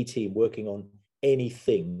any team working on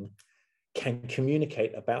anything, can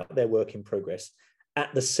communicate about their work in progress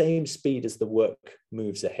at the same speed as the work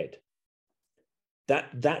moves ahead.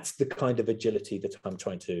 That's the kind of agility that I'm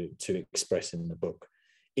trying to express in the book.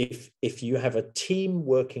 If you have a team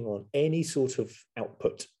working on any sort of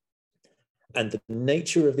output, and the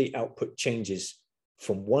nature of the output changes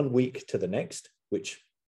from 1 week to the next, which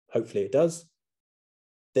hopefully it does,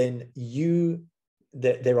 then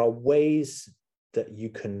there are ways that you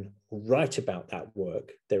can write about that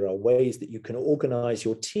work. There are ways that you can organize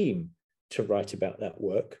your team to write about that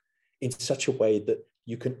work in such a way that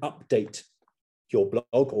you can update your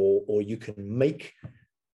blog, or you can make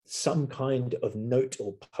some kind of note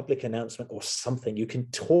or public announcement or something. You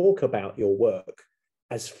can talk about your work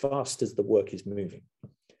as fast as the work is moving.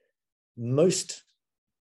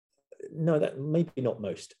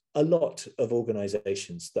 A lot of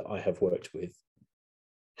organizations that I have worked with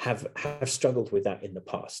have struggled with that in the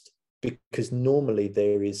past, because normally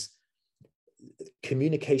there is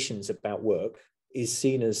communications about work is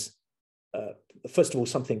seen as, first of all,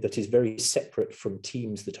 something that is very separate from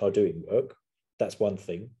teams that are doing work. That's one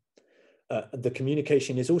thing. The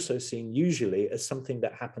communication is also seen usually as something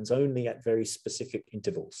that happens only at very specific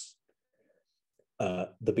intervals.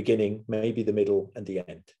 The beginning, maybe the middle, and the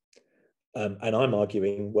end. And I'm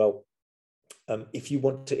arguing, well, if you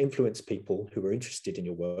want to influence people who are interested in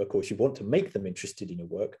your work, or if you want to make them interested in your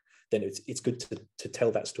work, then it's good to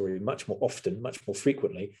tell that story much more often, much more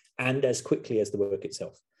frequently, and as quickly as the work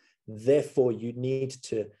itself. Therefore, you need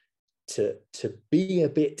to be a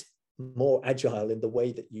bit more agile in the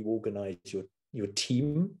way that you organize your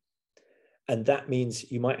team. And that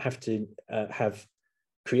means you might have to have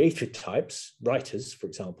creative types, writers, for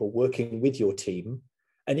example, working with your team.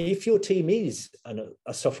 And if your team is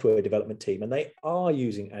a software development team and they are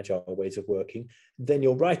using agile ways of working, then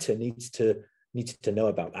your writer needs to know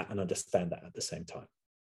about that and understand that at the same time.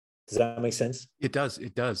 Does that make sense? It does.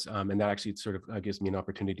 And that actually sort of gives me an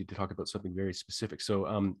opportunity to talk about something very specific.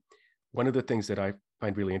 So one of the things that I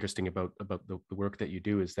find really interesting about the work that you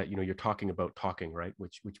do is that, you're talking about talking, right?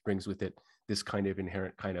 Which brings with it this kind of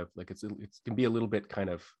inherent kind of like, it can be a little bit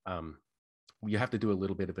kind of, you have to do a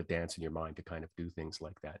little bit of a dance in your mind to kind of do things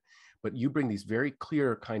like that. But you bring these very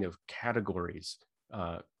clear kind of categories,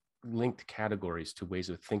 linked categories to ways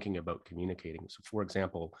of thinking about communicating. So for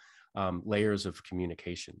example, layers of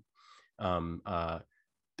communication. I'm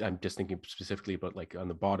just thinking specifically about, like, on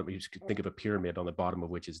the bottom, you just think of a pyramid, on the bottom of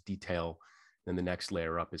which is detail, then the next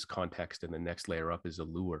layer up is context, and the next layer up is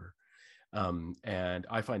allure. And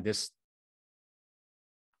I find this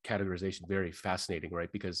categorization very fascinating,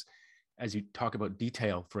 right? Because as you talk about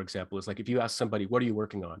detail, for example, it's like if you ask somebody, what are you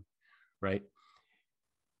working on, right?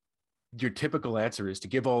 Your typical answer is to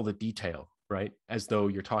give all the detail, right? As though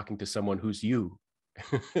you're talking to someone who's you,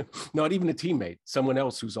 not even a teammate, someone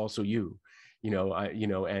else who's also you.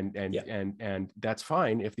 And that's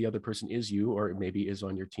fine if the other person is you, or maybe is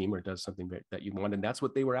on your team, or does something that you want. And that's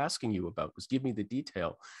what they were asking you about, was give me the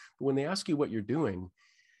detail. But when they ask you what you're doing,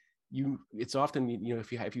 it's often,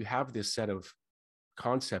 if you have this set of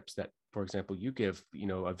concepts that, for example, you give,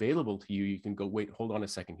 available to you, you can go, wait, hold on a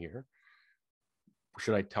second here.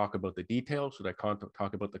 Should I talk about the detail? Should I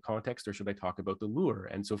talk about the context, or should I talk about the lure?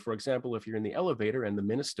 And so, for example, if you're in the elevator and the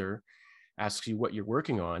minister asks you what you're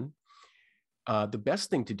working on, the best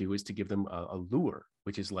thing to do is to give them a lure,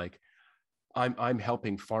 which is like, I'm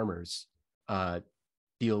helping farmers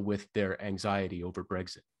deal with their anxiety over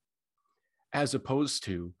Brexit, as opposed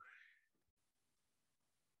to,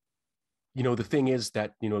 the thing is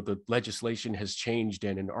that, the legislation has changed,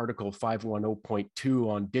 and in Article 510.2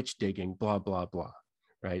 on ditch digging, blah, blah, blah,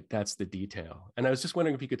 right? That's the detail. And I was just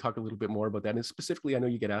wondering if you could talk a little bit more about that. And specifically, I know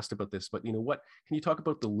you get asked about this, but what can you talk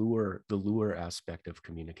about the lure aspect of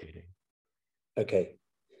communicating? Okay.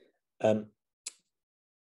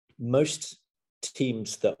 Most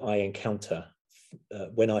teams that I encounter,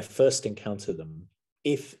 when I first encounter them,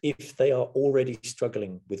 if they are already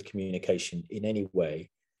struggling with communication in any way,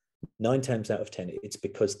 9 times out of 10, it's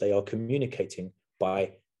because they are communicating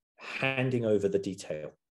by handing over the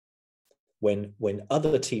detail. When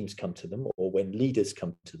other teams come to them, or when leaders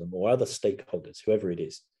come to them, or other stakeholders, whoever it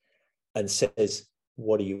is, and says,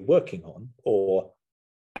 what are you working on? Or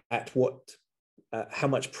how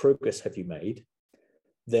much progress have you made?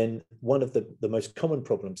 Then one of the most common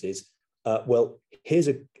problems is, well, here's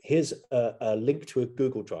a link to a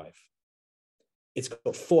Google Drive. It's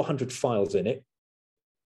got 400 files in it.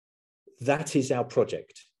 That is our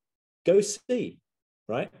project. Go see,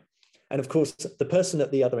 right? And of course, the person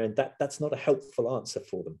at the other end, that's not a helpful answer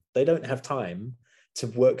for them. They don't have time to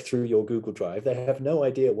work through your Google Drive. They have no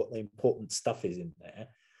idea what the important stuff is in there.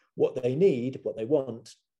 What they need, what they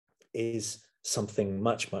want, is something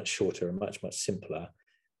much, much shorter and much, much simpler,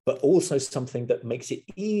 but also something that makes it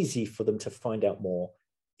easy for them to find out more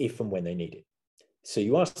if and when they need it. So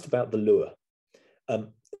you asked about the lure.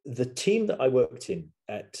 The team that I worked in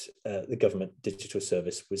at the Government Digital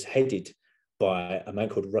Service was headed by a man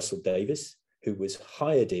called Russell Davis, who was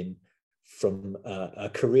hired in from a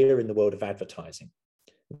career in the world of advertising.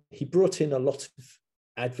 He brought in a lot of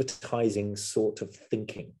advertising sort of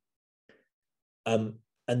thinking. And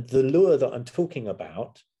the lure that I'm talking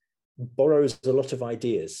about borrows a lot of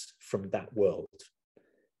ideas from that world.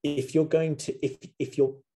 If you're going to,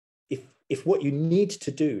 if what you need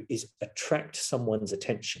to do is attract someone's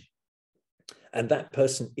attention, and that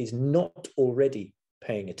person is not already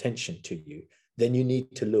paying attention to you, then you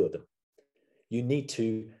need to lure them. You need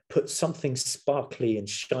to put something sparkly and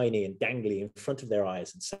shiny and dangly in front of their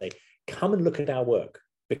eyes and say, come and look at our work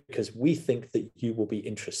because we think that you will be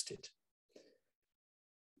interested.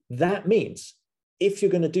 That means if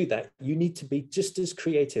you're going to do that, you need to be just as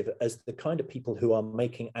creative as the kind of people who are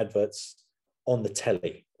making adverts on the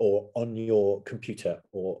telly or on your computer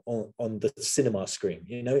or on the cinema screen.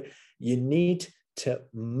 You know, you need to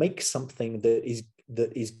make something that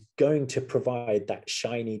is going to provide that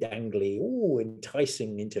shiny, dangly,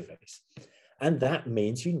 enticing interface. And that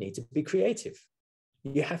means you need to be creative.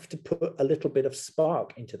 You have to put a little bit of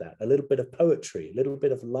spark into that, a little bit of poetry, a little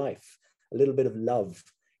bit of life, a little bit of love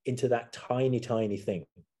into that tiny, tiny thing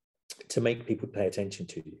to make people pay attention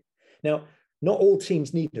to you. Now, not all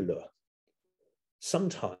teams need a lure.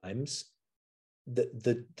 Sometimes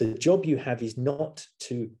the job you have is not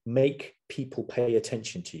to make people pay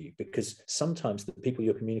attention to you, because sometimes the people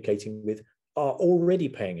you're communicating with are already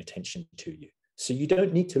paying attention to you. So you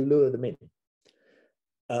don't need to lure them in.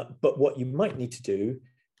 But what you might need to do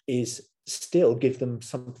is still give them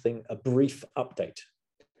something, a brief update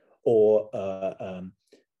or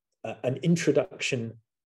an introduction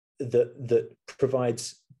that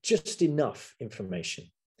provides just enough information.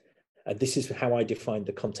 This is how I define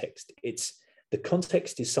the context. The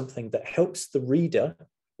context is something that helps the reader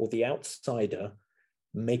or the outsider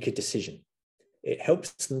make a decision. It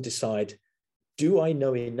helps them decide, do I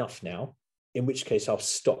know enough now? In which case I'll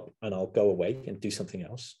stop and I'll go away and do something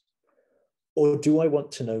else. Or do I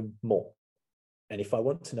want to know more? And if I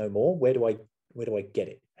want to know more, where do I get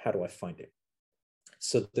it? How do I find it?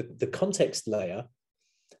 So the context layer,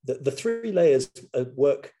 the three layers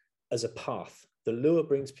work as a path. The lure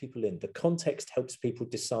brings people in. The context helps people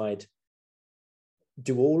decide,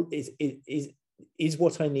 is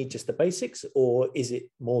what I need just the basics, or is it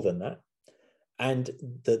more than that? And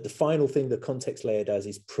the final thing the context layer does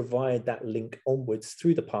is provide that link onwards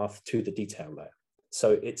through the path to the detail layer.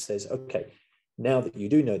 So it says, okay, now that you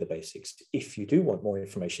do know the basics, if you do want more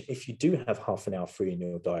information, if you do have half an hour free in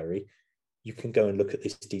your diary, you can go and look at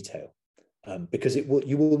this detail because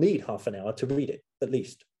you will need half an hour to read it, at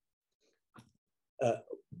least.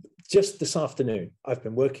 Just this afternoon, I've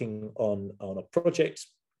been working on a project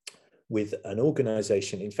with an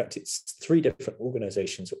organization. In fact, it's 3 different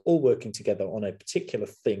organizations all working together on a particular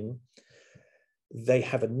thing. They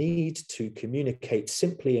have a need to communicate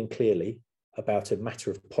simply and clearly about a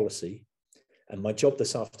matter of policy. And my job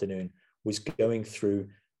this afternoon was going through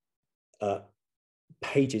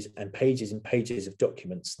pages and pages and pages of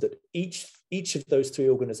documents that each of those 3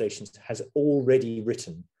 organizations has already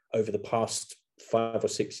written over the past 5 or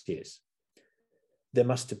 6 years. There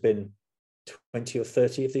must have been 20 or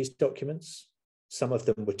 30 of these documents. Some of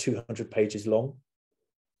them were 200 pages long.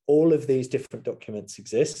 All of these different documents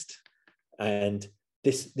exist. And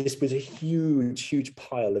this was a huge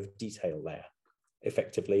pile of detail there,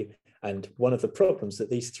 effectively. And one of the problems that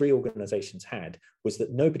these 3 organizations had was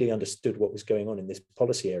that nobody understood what was going on in this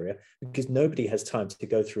policy area, because nobody has time to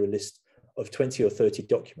go through a list of 20 or 30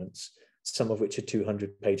 documents, some of which are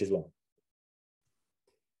 200 pages long.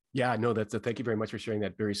 Yeah, no, thank you very much for sharing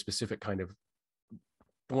that very specific kind of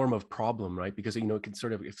form of problem, right? Because, you know, it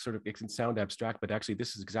can sound abstract, but actually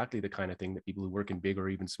this is exactly the kind of thing that people who work in big or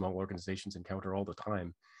even small organizations encounter all the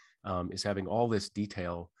time, is having all this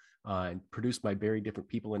detail and produced by very different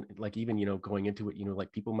people. And like, even, you know, going into it, you know,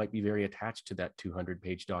 like people might be very attached to that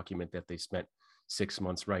 200-page document that they spent 6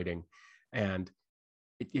 months writing. And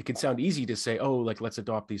it can sound easy to say, oh, like, let's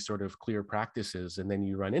adopt these sort of clear practices. And then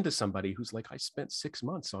you run into somebody who's like, I spent 6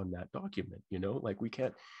 months on that document, you know, like, we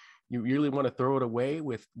can't, you really want to throw it away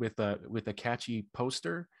with a catchy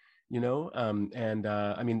poster, you know? I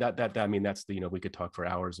mean, that's the, you know, we could talk for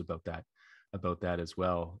hours about that as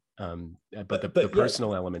well. But the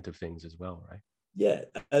personal element of things as well, right? Yeah.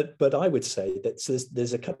 But I would say that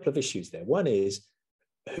there's a couple of issues there. One is,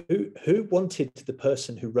 who wanted the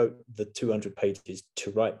person who wrote the 200 pages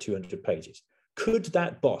to write 200 pages? Could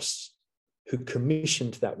that boss who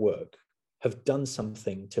commissioned that work have done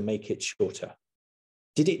something to make it shorter?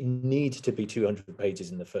 Did it need to be 200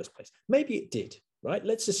 pages in the first place? Maybe it did, right?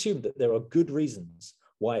 Let's assume that there are good reasons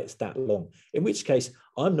why it's that long, in which case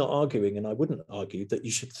I'm not arguing, and I wouldn't argue, that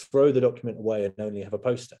you should throw the document away and only have a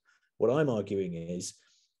poster. What I'm arguing is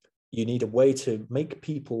you need a way to make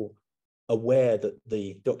people aware that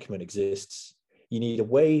the document exists. You need a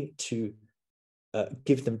way to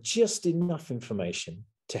give them just enough information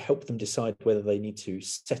to help them decide whether they need to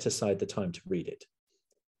set aside the time to read it.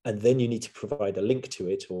 And then you need to provide a link to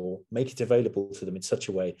it or make it available to them in such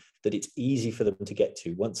a way that it's easy for them to get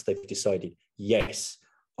to once they've decided, yes,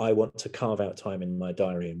 I want to carve out time in my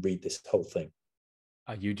diary and read this whole thing.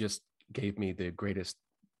 You just gave me the greatest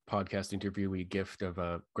podcast interviewee gift of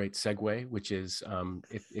a great segue, which is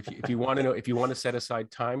if you want to know, if you want to set aside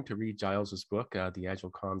time to read Giles's book, the Agile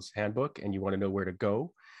Comms Handbook, and you want to know where to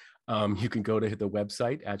go, you can go to the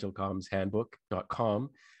website, agilecommshandbook.com.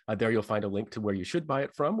 There you'll find a link to where you should buy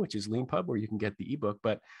it from, which is LeanPub, where you can get the ebook.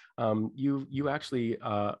 But you actually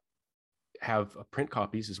have print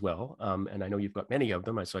copies as well. And I know you've got many of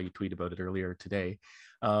them. I saw you tweet about it earlier today.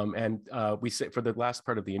 We say for the last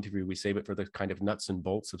part of the interview, we save it for the kind of nuts and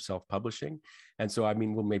bolts of self-publishing. And so, I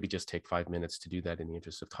mean, we'll maybe just take 5 minutes to do that in the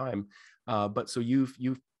interest of time. But so you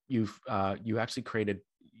actually created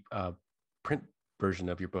a print version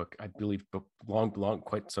of your book, I believe, long,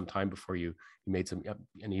 quite some time before you made an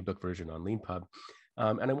ebook version on LeanPub.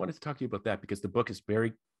 And I wanted to talk to you about that because the book is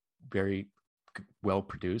very, very well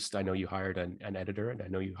produced. I know you hired an editor, and I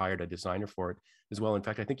know you hired a designer for it as well. In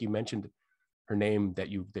fact, I think you mentioned her name, that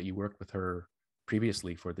you worked with her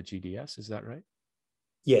previously for the GDS. Is that right?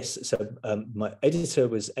 Yes. So my editor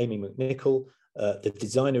was Amy McNichol. The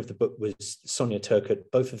designer of the book was Sonia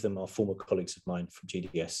Turcott. Both of them are former colleagues of mine from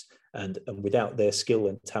GDS. And without their skill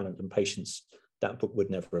and talent and patience, that book would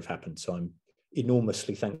never have happened. So I'm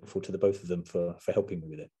enormously thankful to the both of them for helping me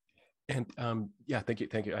with it. And yeah, thank you.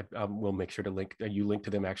 We'll make sure to link. You link to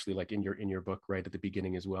them actually, like in your book right at the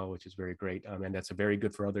beginning as well, which is very great. And that's a very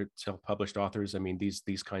good for other self-published authors. I mean,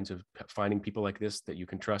 these kinds of finding people like this that you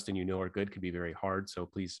can trust and are good can be very hard. So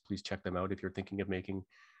please check them out if you're thinking of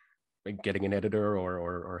getting an editor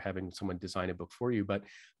or having someone design a book for you. But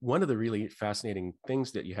one of the really fascinating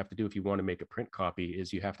things that you have to do if you want to make a print copy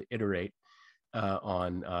is you have to iterate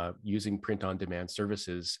on using print-on-demand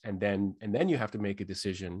services, and then you have to make a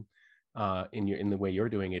decision. In the way you're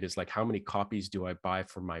doing it is like, how many copies do I buy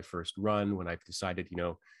for my first run when I've decided,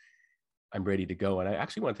 I'm ready to go? And I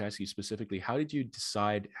actually wanted to ask you specifically, how did you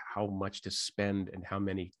decide how much to spend and how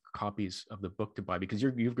many copies of the book to buy? Because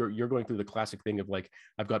you're going through the classic thing of like,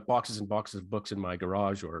 I've got boxes and boxes of books in my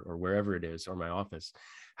garage or wherever it is, or my office.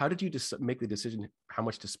 How did you just make the decision how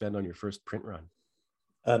much to spend on your first print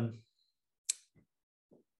run?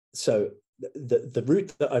 So the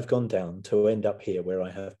route that I've gone down to end up here, where I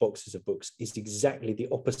have boxes of books, is exactly the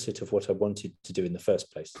opposite of what I wanted to do in the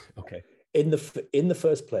first place. Okay. In the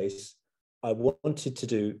first place, I wanted to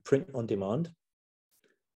do print on demand,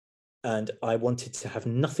 and I wanted to have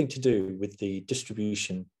nothing to do with the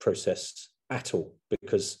distribution process at all,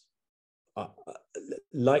 because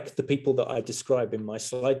like the people that I describe in my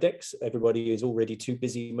slide decks, everybody is already too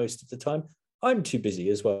busy most of the time. I'm too busy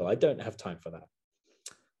as well. I don't have time for that.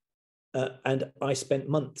 And I spent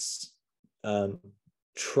months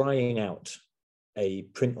trying out a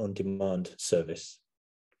print-on-demand service.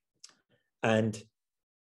 And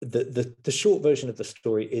the short version of the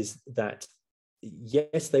story is that,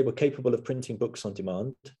 yes, they were capable of printing books on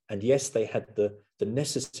demand. And yes, they had the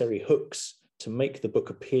necessary hooks to make the book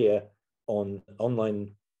appear on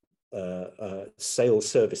online sales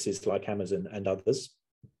services like Amazon and others.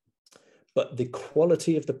 But the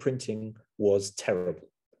quality of the printing was terrible.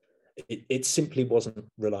 It simply wasn't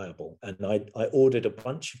reliable. And I ordered a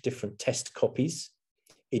bunch of different test copies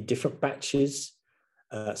in different batches,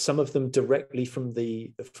 some of them directly from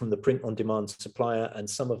the print-on-demand supplier, and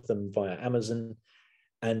some of them via Amazon.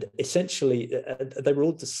 And essentially, they were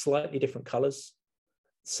all just slightly different colors.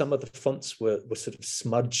 Some of the fonts were sort of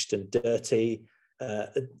smudged and dirty.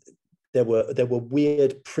 There were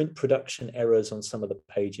weird print production errors on some of the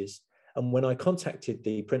pages. And when I contacted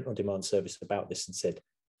the print-on-demand service about this and said,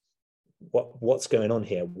 what's going on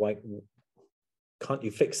here? Why can't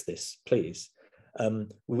you fix this, please?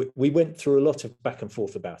 We went through a lot of back and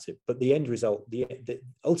forth about it, but the end result,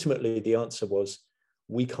 ultimately the answer was,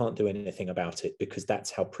 we can't do anything about it because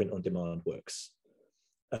that's how print on demand works.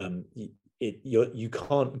 You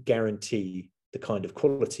can't guarantee the kind of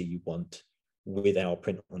quality you want with our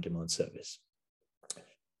print on demand service.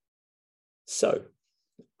 So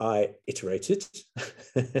I iterated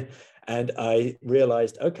and I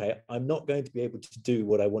realized, okay, I'm not going to be able to do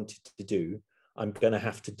what I wanted to do. I'm going to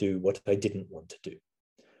have to do what I didn't want to do.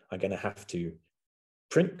 I'm going to have to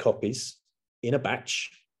print copies in a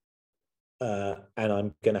batch, and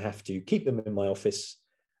I'm going to have to keep them in my office,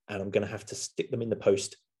 and I'm going to have to stick them in the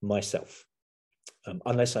post myself,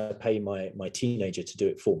 unless I pay my teenager to do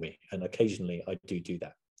it for me. And occasionally I do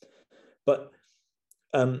that. But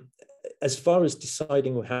as far as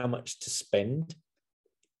deciding how much to spend,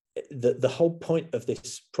 the whole point of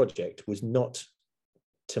this project was not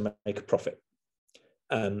to make a profit.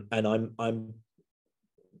 And I'm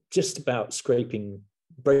just about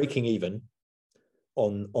breaking even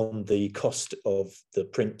on the cost of the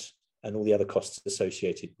print and all the other costs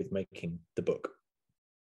associated with making the book.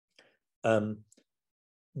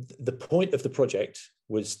 The point of the project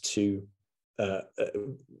was to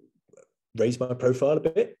raise my profile a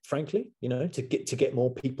bit, frankly, to get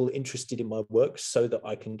more people interested in my work so that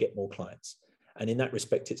I can get more clients. And in that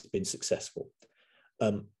respect, it's been successful.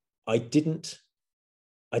 I didn't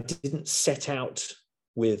set out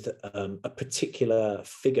with a particular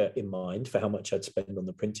figure in mind for how much I'd spend on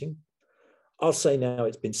the printing. I'll say now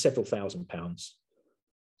it's been several £1,000s.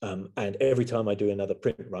 And every time I do another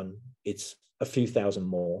print run, it's a few thousand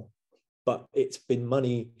more. But it's been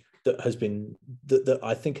money that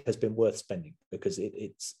I think has been worth spending, because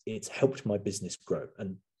it's helped my business grow.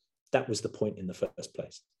 And that was the point in the first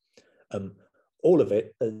place. All of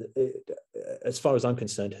it, as far as I'm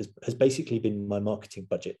concerned, has basically been my marketing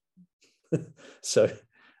budget. So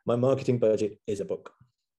my marketing budget is a book.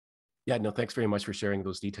 Yeah, no, thanks very much for sharing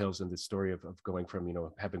those details and the story of going from,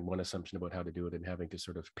 having one assumption about how to do it and having to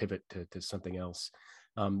sort of pivot to something else.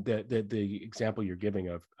 The example you're giving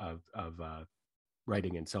of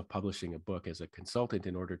writing and self-publishing a book as a consultant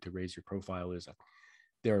in order to raise your profile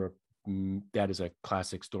that is a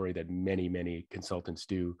classic story that many consultants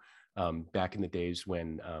do. Back in the days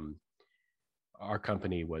when our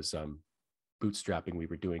company was bootstrapping, we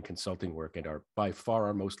were doing consulting work, and by far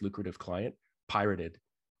our most lucrative client pirated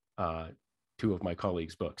two of my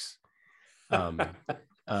colleagues' books, and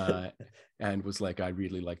was like, "I'd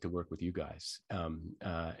really like to work with you guys." So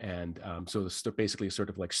basically, sort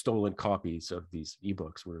of like stolen copies of these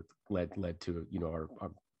ebooks were led to our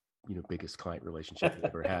biggest client relationship we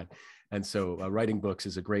ever had. And so writing books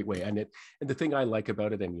is a great way. And the thing I like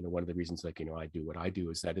about it, and one of the reasons I do what I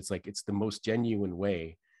do, is that it's the most genuine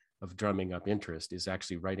way of drumming up interest is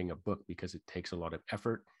actually writing a book, because it takes a lot of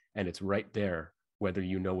effort, and it's right there whether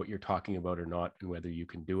you know what you're talking about or not, and whether you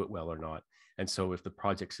can do it well or not. And so if the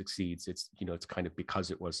project succeeds, it's it's kind of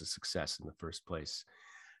because it was a success in the first place.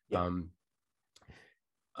 Yeah.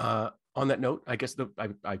 On that note, I guess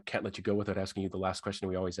I can't let you go without asking you the last question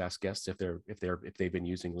we always ask guests if they've been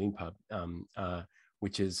using LeanPub,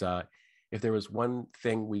 which is if there was one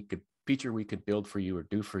feature we could build for you or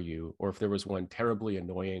do for you, or if there was one terribly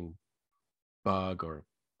annoying bug or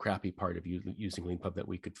crappy part of using LeanPub that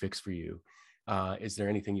we could fix for you, is there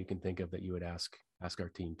anything you can think of that you would ask our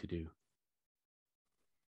team to do?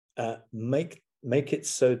 Make it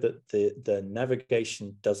so that the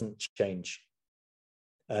navigation doesn't change.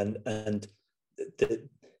 And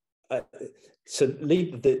so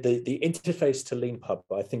the interface to LeanPub,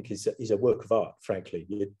 I think, is a work of art. Frankly,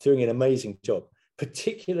 you're doing an amazing job,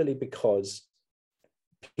 particularly because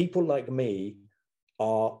people like me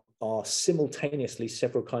are simultaneously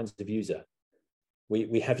several kinds of user.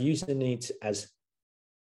 We have user needs as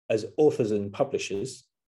authors and publishers,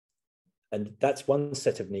 and that's one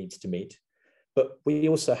set of needs to meet. But we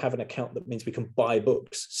also have an account that means we can buy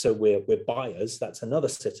books. So we're buyers. That's another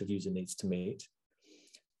set of user needs to meet.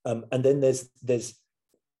 And then there's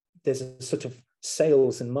a sort of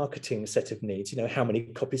sales and marketing set of needs. How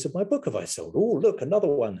many copies of my book have I sold? Oh, look, another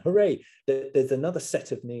one. Hooray. There's another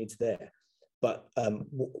set of needs there. But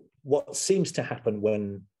what seems to happen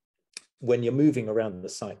when you're moving around the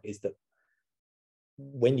site is that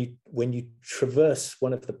when you traverse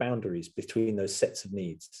one of the boundaries between those sets of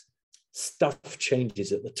needs, stuff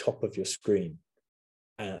changes at the top of your screen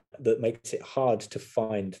that makes it hard to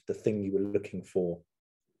find the thing you were looking for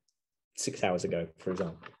 6 hours ago, for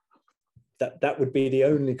example. That would be the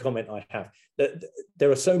only comment I have.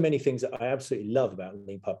 There are so many things that I absolutely love about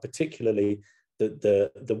LeanPub, particularly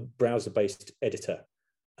the browser-based editor.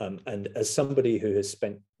 And as somebody who has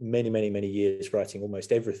spent many years writing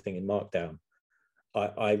almost everything in Markdown,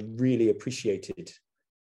 I really appreciated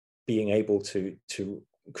being able to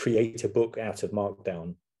create a book out of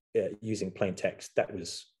Markdown using plain text. That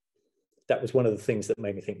was one of the things that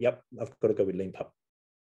made me think, yep, I've got to go with LeanPub.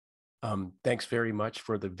 Thanks very much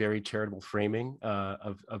for the very charitable framing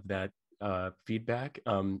of that feedback.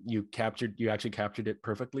 You actually captured it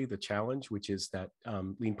perfectly, the challenge, which is that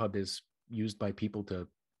LeanPub is used by people to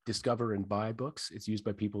discover and buy books. It's used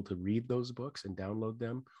by people to read those books and download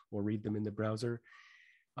them or read them in the browser.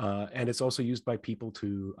 And it's also used by people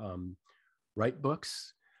to write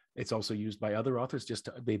books. It's also used by other authors.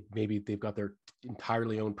 Maybe they've got their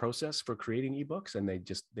entirely own process for creating ebooks, and they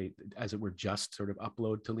as it were just sort of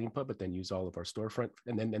upload to Leanpub, but then use all of our storefront.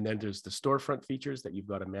 And then there's the storefront features that you've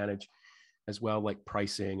got to manage as well, like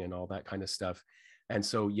pricing and all that kind of stuff. And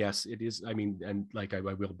so, yes, it is. I mean, and like I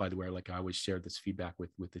will, by the way, like I always share this feedback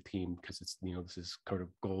with the team, because it's, this is kind of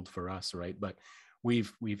gold for us, right? But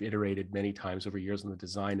we've iterated many times over years on the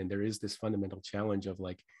design, and there is this fundamental challenge of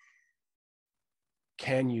like,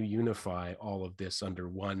 can you unify all of this under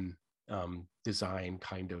one design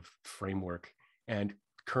kind of framework? And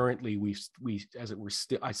currently we as it were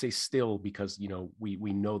still, I say still because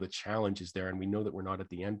we know the challenge is there, and we know that we're not at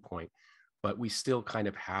the end point, but we still kind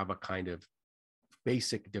of have a kind of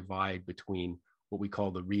basic divide between what we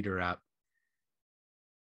call the reader app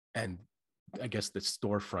and I guess the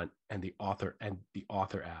storefront and the author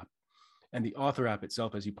app. And the author app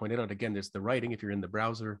itself, as you pointed out, again, there's the writing if you're in the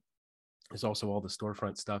browser. There's also all the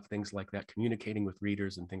storefront stuff, things like that, communicating with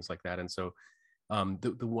readers and things like that. And so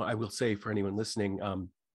I will say for anyone listening,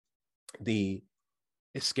 the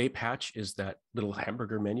escape hatch is that little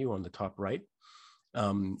hamburger menu on the top right.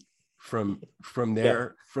 From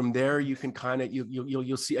there you can kind of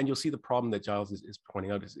you'll see the problem that Giles is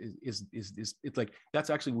pointing out is it's like, that's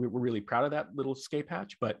actually, we're really proud of that little escape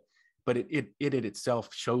hatch, but it itself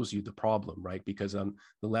shows you the problem, right? Because the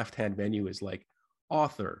left-hand menu is like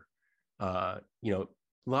author,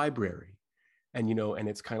 library, and and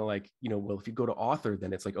it's kind of like, well, if you go to author,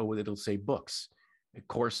 then it's like, oh, well, it'll say books,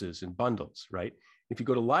 courses, and bundles, right? If you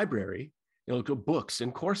go to library, it'll go books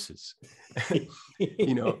and courses, and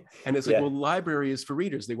it's like, well, library is for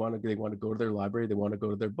readers. They want to go to their library. They want to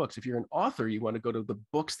go to their books. If you're an author, you want to go to the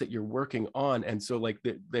books that you're working on. And so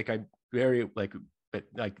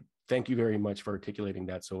thank you very much for articulating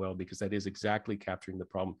that so well, because that is exactly capturing the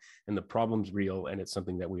problem, and the problem's real. And it's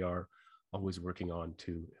something that we are always working on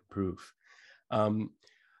to improve.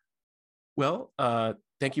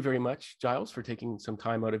 Thank you very much, Giles, for taking some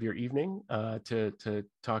time out of your evening to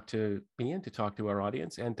talk to me and to talk to our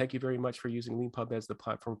audience. And thank you very much for using Leanpub as the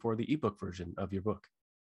platform for the ebook version of your book.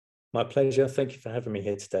 My pleasure. Thank you for having me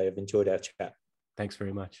here today. I've enjoyed our chat. Thanks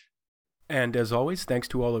very much. And as always, thanks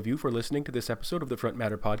to all of you for listening to this episode of the Front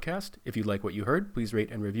Matter podcast. If you like what you heard, please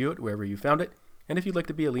rate and review it wherever you found it. And if you'd like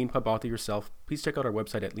to be a Leanpub author yourself, please check out our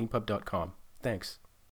website at leanpub.com. Thanks.